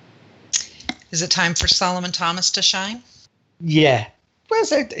 Is it time for Solomon Thomas to shine? Yeah. Well,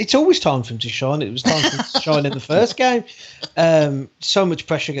 it's always time for him to shine. It was time for him to shine in the first game. So much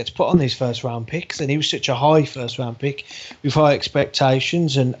pressure gets put on these first-round picks, and he was such a high first-round pick with high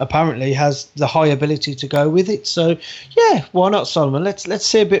expectations, and apparently has the high ability to go with it. So, yeah, why not, Solomon? Let's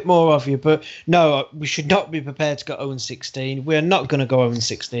see a bit more of you. But no, we should not be prepared to go 0-16. We're not going to go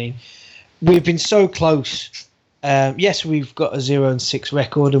 0-16. We've been so close. Yes, we've got a 0-6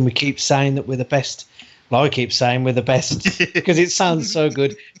 record, and we keep saying that we're the best. Well, I keep saying we're the best because it sounds so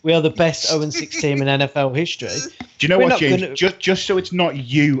good. We are the best 0-6 team in NFL history. Do you know what, James? Just so it's not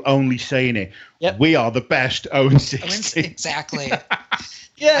you only saying it, we are the best 0-6 team. Exactly.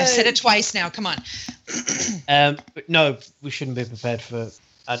 Yeah, I've said it twice now. Come on. But no, we shouldn't be prepared for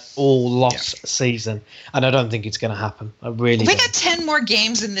an all-loss season, and I don't think it's going to happen. We got 10 more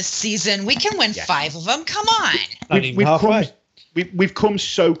games in this season. We can win 5 of them. Come on. We've come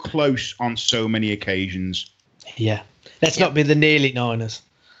so close on so many occasions. Yeah. Let's not be the nearly Niners.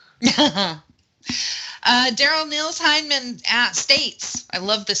 Daryl Nils Heineman states, I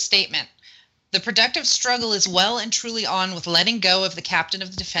love this statement, the productive struggle is well and truly on with letting go of the captain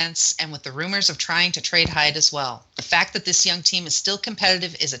of the defense and with the rumors of trying to trade Hyde as well. The fact that this young team is still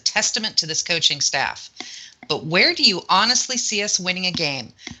competitive is a testament to this coaching staff. But where do you honestly see us winning a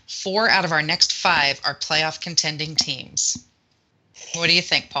game? 4 out of our next 5 are playoff contending teams. What do you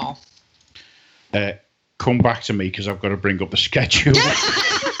think, Paul? Come back to me because I've got to bring up the schedule.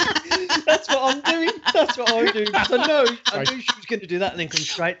 That's what I'm doing. Because I knew she was going to do that and then come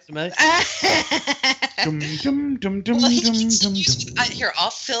straight to me. Here, I'll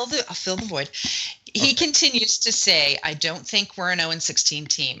fill the void. He continues to say, I don't think we're an 0-16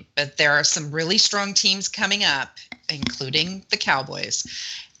 team, but there are some really strong teams coming up, including the Cowboys.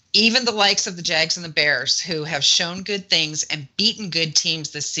 Even the likes of the Jags and the Bears, who have shown good things and beaten good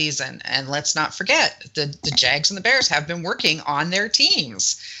teams this season. And let's not forget, the Jags and the Bears have been working on their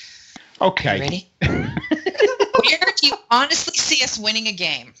teams. Okay. You ready? Where do you honestly see us winning a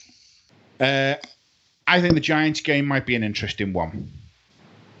game? I I think the Giants game might be an interesting one.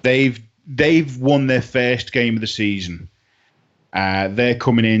 They've won their first game of the season. They're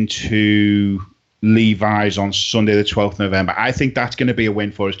coming into Levi's on Sunday, the 12th of November. I think that's going to be a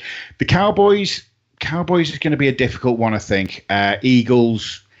win for us. The Cowboys is going to be a difficult one, I think.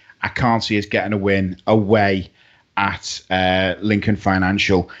 Eagles, I can't see us getting a win away at Lincoln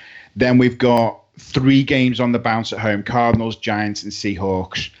Financial. Then we've got 3 games on the bounce at home: Cardinals, Giants, and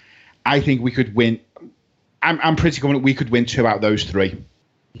Seahawks. I think we could win. I'm pretty confident we could win 2 out of those 3.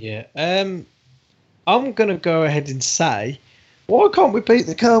 Yeah. I'm going to go ahead and say, why can't we beat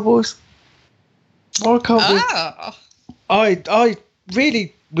the Cowboys? Why can't we? I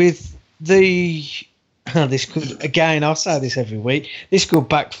really, with the... this could, again, I'll say this every week, this could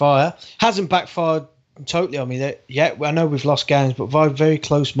backfire. Hasn't backfired totally on me yet. I know we've lost games, but by very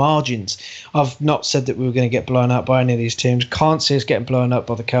close margins. I've not said that we were going to get blown out by any of these teams. Can't see us getting blown up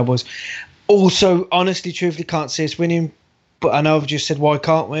by the Cowboys. Also, honestly, truthfully, can't see us winning. But I know I've just said, why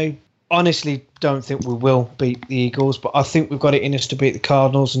can't we? Honestly, don't think we will beat the Eagles, but I think we've got it in us to beat the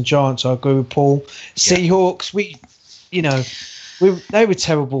Cardinals and Giants. I agree with Paul. Seahawks, they were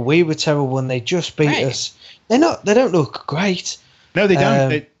terrible. We were terrible, and they just beat us. They don't look great. No, they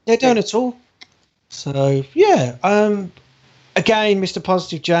don't. They don't at all. So yeah. Again, Mr.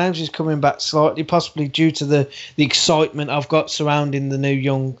 Positive James is coming back slightly, possibly due to the excitement I've got surrounding the new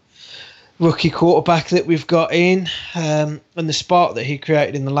young rookie quarterback that we've got in, and the spark that he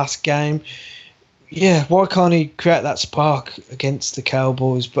created in the last game. Yeah, why can't he create that spark against the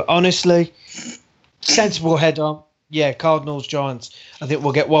Cowboys? But honestly, sensible head on. Yeah, Cardinals, Giants. I think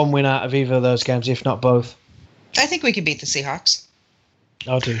we'll get 1 win out of either of those games, if not both. I think we could beat the Seahawks.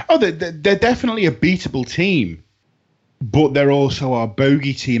 I do. Oh, they're definitely a beatable team, but they're also our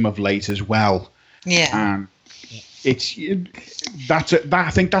bogey team of late as well. Yeah. I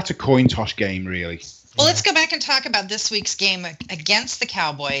think that's a coin toss game, really. Well, let's go back and talk about this week's game against the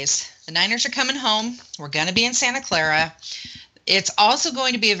Cowboys. The Niners are coming home. We're going to be in Santa Clara. It's also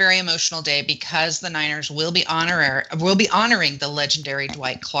going to be a very emotional day because the Niners will be honoring the legendary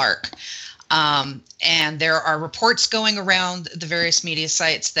Dwight Clark. And there are reports going around the various media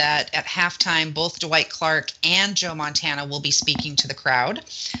sites that at halftime, both Dwight Clark and Joe Montana will be speaking to the crowd.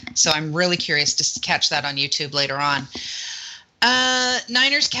 So I'm really curious to catch that on YouTube later on.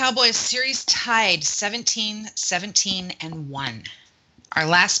 Niners-Cowboys series tied 17-17-1. Our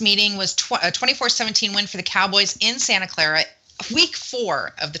last meeting was a 24-17 win for the Cowboys in Santa Clara, week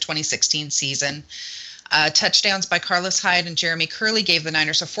 4 of the 2016 season. Touchdowns by Carlos Hyde and Jeremy Curley gave the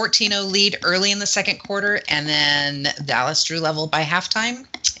Niners a 14-0 lead early in the second quarter, and then Dallas drew level by halftime,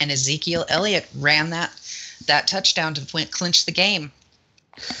 and Ezekiel Elliott ran that touchdown to clinch the game.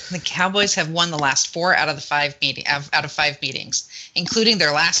 The Cowboys have won the last 4 out of 5 meetings, including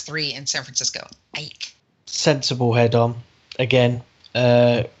their last 3 in San Francisco. Ike. Sensible head on again.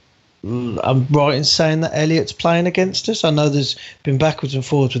 I'm right in saying that Elliott's playing against us. I know there's been backwards and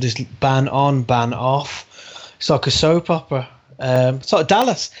forwards with this ban on, ban off. It's like a soap opera. It's like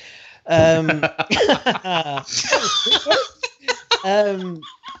Dallas.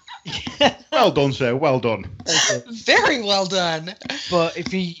 Well done, sir. Well done. Very well done. But if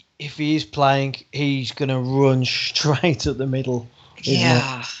he is playing, he's going to run straight at the middle.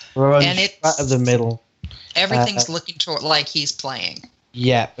 Yeah. Run straight at the middle. Everything's looking like he's playing.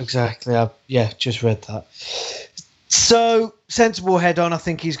 Yeah, exactly. Just read that. So, sensible head on. I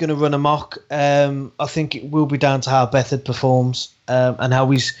think he's going to run amok. I think it will be down to how Beathard performs and how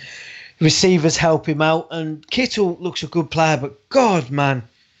his receivers help him out. And Kittle looks a good player, but God, man,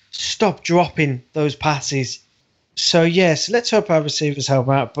 stop dropping those passes. So, yes, let's hope our receivers help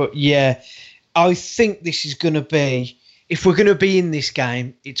out. But, yeah, I think this is going to be, if we're going to be in this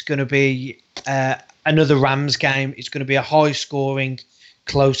game, it's going to be another Rams game. It's going to be a high-scoring,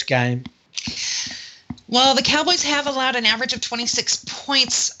 close game. Well, the Cowboys have allowed an average of 26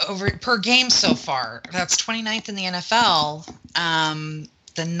 points per game so far. That's 29th in the NFL.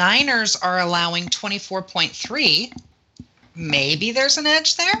 The Niners are allowing 24.3. Maybe there's an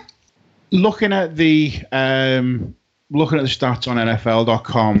edge there. Looking at the stats on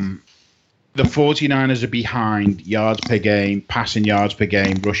NFL.com, the 49ers are behind yards per game, passing yards per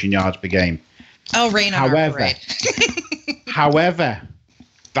game, rushing yards per game. Oh, rain on our parade. However,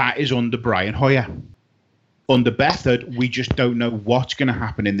 that is under Brian Hoyer. Under Beathard, we just don't know what's going to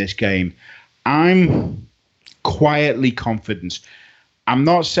happen in this game. I'm quietly confident. I'm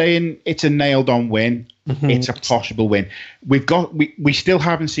not saying it's a nailed-on win. Mm-hmm. It's a possible win. We still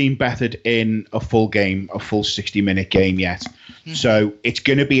haven't seen Beathard in a full game, a full 60-minute game yet. Mm-hmm. So it's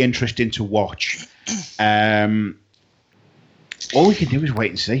going to be interesting to watch. All we can do is wait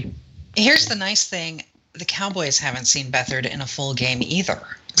and see. Here's the nice thing. the Cowboys haven't seen Beathard in a full game either.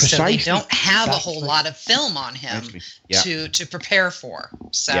 So Precisely. they don't have a whole lot of film on him to prepare for.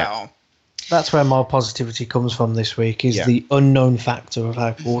 So that's where my positivity comes from this week, is Yeah. the unknown factor of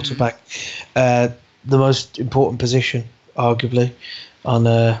our quarterback. The most important position, arguably, on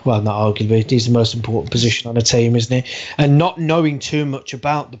well, not arguably, it is the most important position on a team, isn't it? And not knowing too much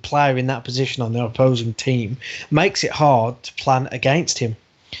about the player in that position on the opposing team makes it hard to plan against him.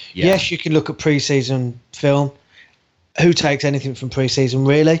 Yeah. Yes, you can look at pre-season film. Who takes anything from pre-season,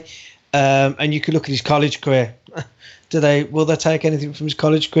 really? And you can look at his college career. Will they take anything from his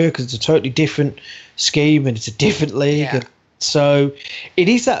college career? Because it's a totally different scheme and it's a different league. Yeah. And so it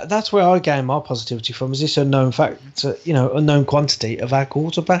is that's where I gain my positivity from, is this unknown factor, unknown quantity of our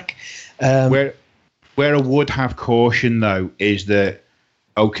quarterback. Where I would have caution, though, is that,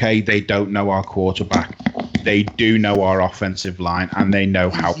 okay, they don't know our quarterback. They do know our offensive line, and they know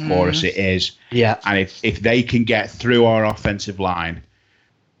how porous it is. Yeah. And if they can get through our offensive line,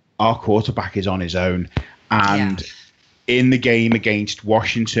 our quarterback is on his own. And in the game against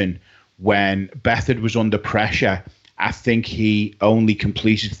Washington, when Beathard was under pressure, I think he only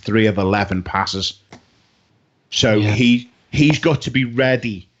completed 3 of 11 passes. So he's got to be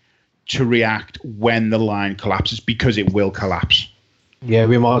ready to react when the line collapses, because it will collapse. Yeah,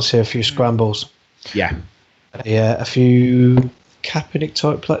 we might see a few scrambles. Yeah. Yeah, a few Kaepernick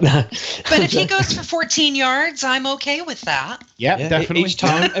type play. No. But if he goes for 14 yards, I'm okay with that. Yeah, definitely. Each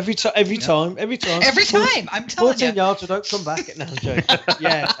time, every time. Every time, I'm telling 14 you. yards, I don't come back. No, I'm joking.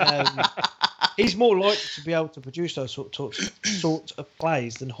 Yeah, he's more likely to be able to produce those sorts of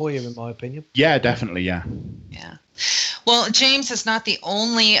plays than Hoyer, in my opinion. Yeah, definitely, yeah. Yeah. Well, James is not the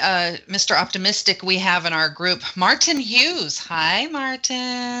only Mr. Optimistic we have in our group. Martin Hughes, hi,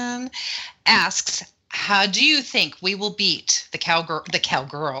 Martin, asks, how do you think we will beat the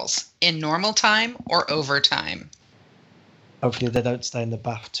Cowgirls in normal time or overtime? Hopefully they don't stay in the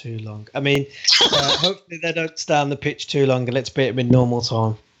bath too long. I mean, hopefully they don't stay on the pitch too long, and let's beat them in normal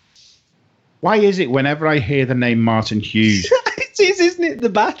time. Why is it whenever I hear the name Martin Hughes, It is, isn't it? The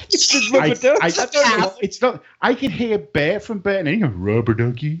bath. It's just rubber duck. I don't know. it's not. I can hear Bert from Bert and he goes, "Rubber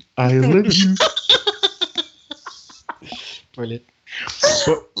ducky, I love you." Brilliant.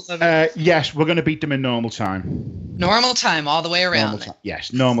 But yes, we're going to beat them in normal time. Normal time all the way around. Normal time.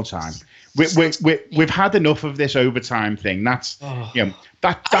 Yes, normal time. We've had enough of this overtime thing. That's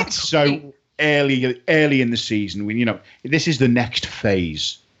that's so early in the season. This is the next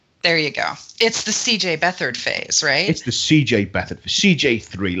phase. There you go. It's the CJ Beathard phase, right? It's the CJ Beathard for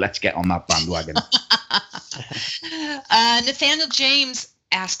CJ3. Let's get on that bandwagon. Nathaniel James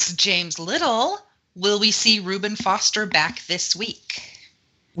asks James Little, will we see Reuben Foster back this week?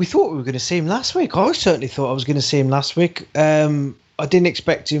 We thought we were going to see him last week. I certainly thought I was going to see him last week. I didn't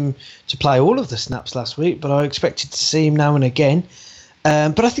expect him to play all of the snaps last week, but I expected to see him now and again.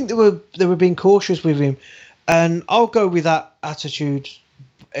 But I think they were being cautious with him, and I'll go with that attitude.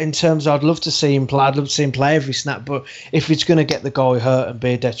 In terms of, I'd love to see him play. I'd love to see him play every snap, but if it's going to get the guy hurt and be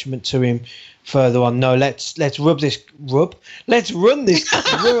a detriment to him further on, no. Let's run this.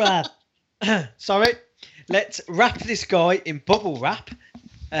 Sorry. Let's wrap this guy in bubble wrap.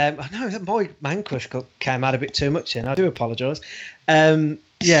 I know that my man crush came out a bit too much, and I do apologise.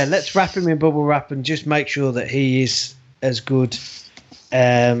 Let's wrap him in bubble wrap and just make sure that he is as good.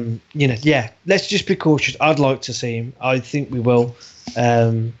 Let's just be cautious. I'd like to see him. I think we will.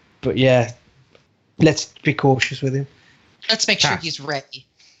 But yeah, let's be cautious with him. Let's make sure he's ready.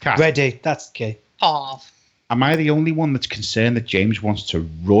 Ready, that's the key. Paul. Am I the only one that's concerned that James wants to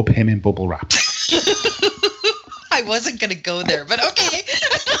rub him in bubble wrap? I wasn't going to go there, but okay.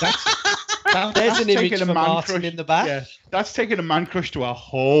 There's an image of Martin in the back. Yeah, that's taking a man crush to a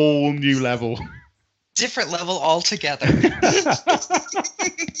whole new level. Different level altogether.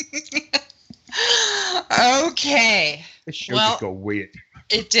 Okay. This show just got weird.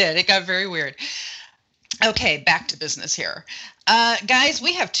 It did. It got very weird. Okay, back to business here. Guys,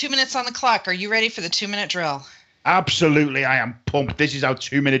 we have 2 minutes on the clock. Are you ready for the 2-minute drill? Absolutely, I am pumped. This is how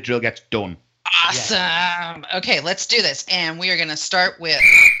 2-minute drill gets done. Awesome. Yeah. Okay, let's do this. And we are going to start with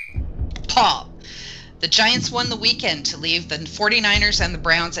Paul. The Giants won the weekend to leave the 49ers and the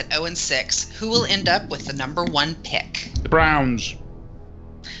Browns at 0-6. Who will end up with the number 1 pick? The Browns.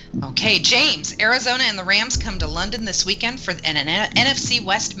 Okay, James. Arizona and the Rams come to London this weekend for an NFC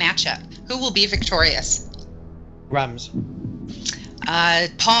West matchup. Who will be victorious? Rams.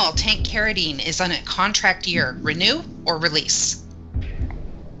 Paul, Tank Carradine is on a contract year. Renew or release?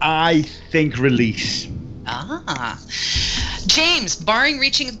 I think release. James, barring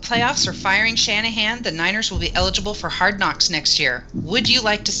reaching the playoffs or firing Shanahan, the Niners will be eligible for Hard Knocks next year. Would you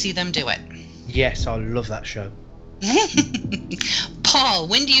like to see them do it? Yes, I love that show. Paul,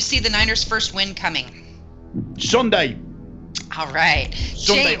 when do you see the Niners' first win coming? Sunday. All right.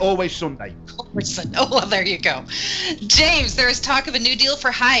 Sunday, James. always Sunday. Oh, well, there you go. James, there is talk of a new deal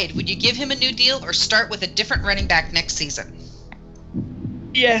for Hyde. Would you give him a new deal or start with a different running back next season?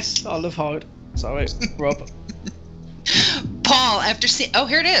 Yes, I love Hyde. Sorry, Rob. Paul,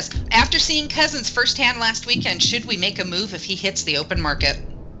 here it is. After seeing Cousins firsthand last weekend, should we make a move if he hits the open market?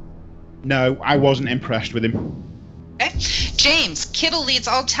 No, I wasn't impressed with him. Okay. James, Kittle leads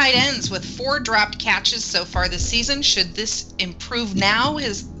all tight ends with 4 dropped catches so far this season. Should this improve now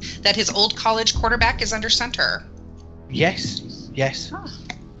that his old college quarterback is under center? Yes.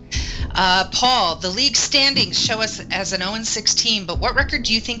 Paul, the league standings show us as an 0-6 team, but what record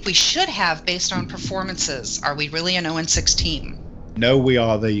do you think we should have based on performances? Are we really an 0-6 team? No, we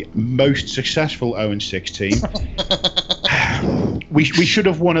are the most successful 0-6 team. we should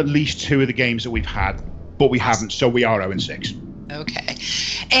have won at least 2 of the games that we've had, but we haven't, so we are 0-6. Okay.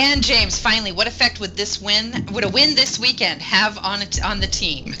 And James, finally, what effect would a win this weekend have on the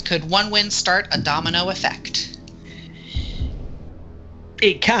team? Could one win start a domino effect?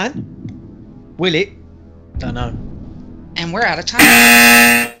 It can. Will it? Don't know. And we're out of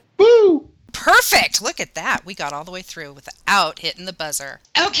time. Woo! Perfect. Look at that. We got all the way through without hitting the buzzer.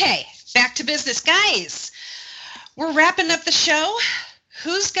 Okay, back to business. Guys, we're wrapping up the show.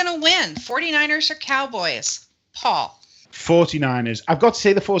 Who's going to win, 49ers or Cowboys? Paul. 49ers. I've got to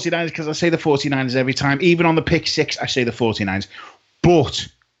say the 49ers because I say the 49ers every time. Even on the pick 6, I say the 49ers. But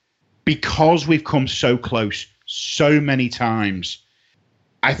because we've come so close so many times,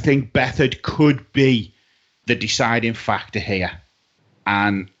 I think Beathard could be the deciding factor here.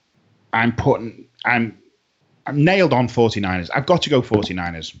 And I'm nailed on 49ers. I've got to go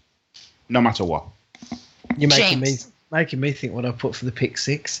 49ers, no matter what. You're making me think what I put for the pick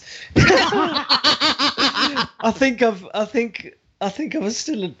 6. I think I was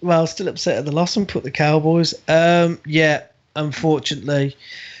still upset at the loss and put the Cowboys. Yeah, unfortunately,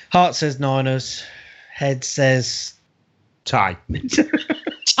 heart says Niners, head says Tie.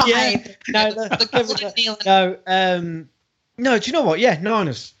 Yeah, no. Do you know what? Yeah,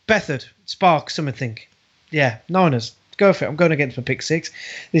 Niners, Beathard, Spark, something. Yeah, Niners. Go for it. I'm going against my pick 6.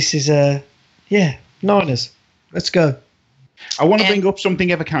 This is Niners. Let's go. I want to bring up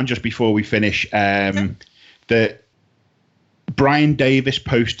something, if I can, just before we finish. That Brian Davis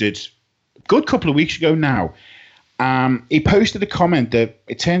posted a good couple of weeks ago now. He posted a comment that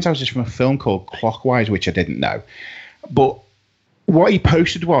it turns out is from a film called Clockwise, which I didn't know. But what he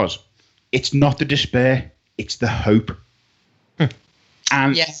posted was, it's not the despair, it's the hope.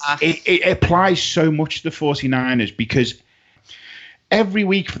 And it applies so much to the 49ers because every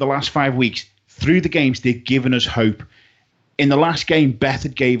week for the last 5 weeks, through the games, they've given us hope. In the last game,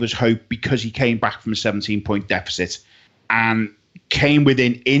 Beathard gave us hope because he came back from a 17-point deficit and came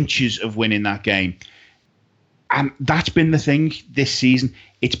within inches of winning that game. And that's been the thing this season.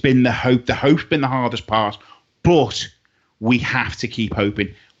 It's been the hope. The hope's been the hardest part, but we have to keep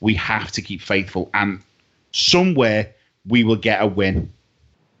hoping. We have to keep faithful. And somewhere we will get a win.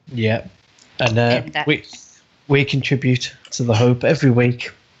 Yeah. And we contribute to the hope every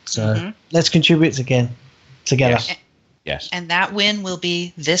week. So let's contribute again together. Yes. And that win will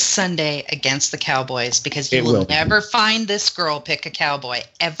be this Sunday against the Cowboys because you will never find this girl pick a Cowboy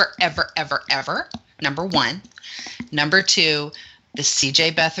ever, ever, ever, ever. Number 1. Number 2, the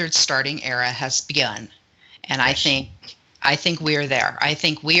CJ Beathard starting era has begun. And I think we are there. I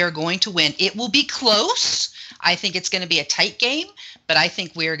think we are going to win. It will be close. I think it's going to be a tight game, but I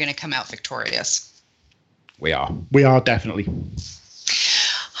think we are going to come out victorious. We are. We are definitely.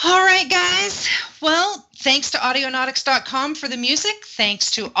 All right, guys. Well, thanks to Audionautics.com for the music.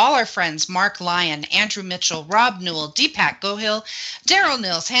 Thanks to all our friends, Mark Lyon, Andrew Mitchell, Rob Newell, Deepak Gohil, Daryl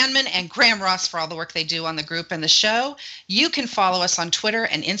Nils Hanman, and Graham Ross for all the work they do on the group and the show. You can follow us on Twitter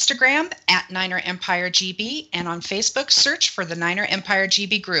and Instagram at Niner Empire GB, and on Facebook, search for the Niner Empire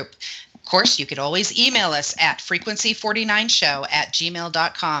GB group. Of course, you could always email us at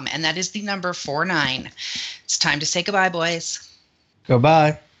frequency49show@gmail.com, and that is the number 49. It's time to say goodbye, boys.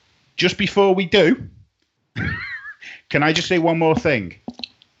 Goodbye. Just before we do, can I just say one more thing?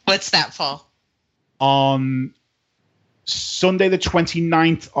 What's that, Paul? On Sunday, the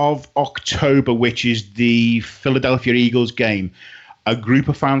 29th of October, which is the Philadelphia Eagles game, a group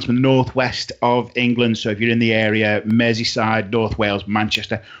of fans from the northwest of England, so if you're in the area, Merseyside, North Wales,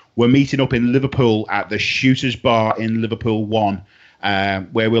 Manchester, we're meeting up in Liverpool at the Shooters Bar in Liverpool 1,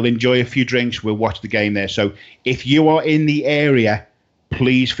 where we'll enjoy a few drinks. We'll watch the game there. So if you are in the area,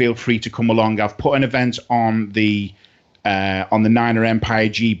 please feel free to come along. I've put an event on the Niner Empire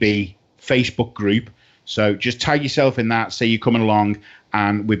GB Facebook group. So just tag yourself in that, say you're coming along,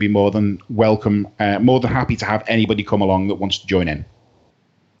 and we'd be more than happy to have anybody come along that wants to join in.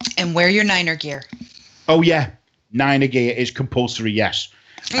 And wear your Niner gear. Oh, yeah. Niner gear is compulsory, yes.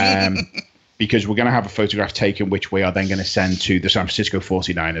 Because we're going to have a photograph taken, which we are then going to send to the San Francisco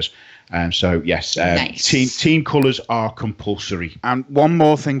 49ers. So, yes, nice. team colours are compulsory. And one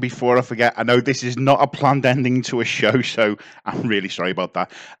more thing before I forget. I know this is not a planned ending to a show, so I'm really sorry about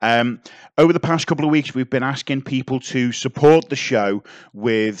that. Over the past couple of weeks, we've been asking people to support the show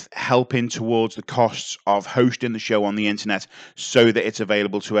with helping towards the costs of hosting the show on the internet so that it's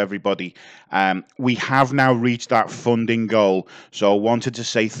available to everybody. We have now reached that funding goal. So I wanted to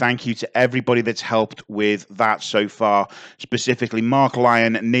say thank you to everybody that's helped with that so far, specifically Mark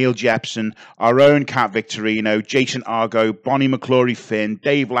Lyon, Neil Jepson, our own Kat Victorino, Jason Argo, Bonnie McClory Finn,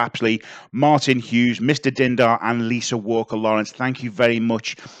 Dave Lapsley, Martin Hughes, Mr. Dindar, and Lisa Walker Lawrence. Thank you very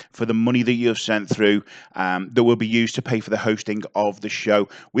much for the money that you have sent through that will be used to pay for the hosting of the show.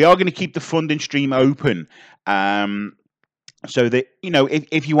 We are going to keep the funding stream open so that,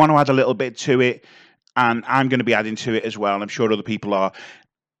 if you want to add a little bit to it, and I'm going to be adding to it as well, and I'm sure other people are,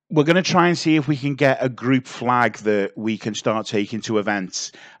 we're going to try and see if we can get a group flag that we can start taking to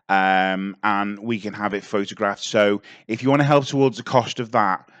events, and we can have it photographed. So if you want to help towards the cost of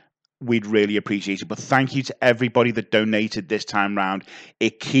that, we'd really appreciate it. But thank you to everybody that donated this time round.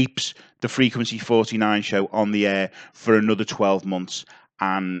 It keeps the Frequency 49 show on the air for another 12 months.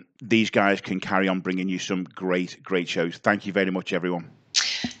 And these guys can carry on bringing you some great, great shows. Thank you very much, everyone.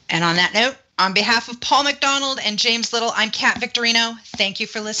 And on that note, on behalf of Paul McDonald and James Little, I'm Kat Victorino. Thank you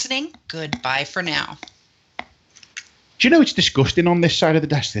for listening. Goodbye for now. Do you know it's disgusting on this side of the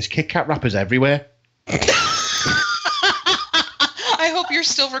desk? There's Kit Kat wrappers everywhere. I hope you're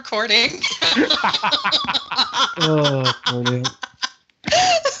still recording. Oh, brilliant.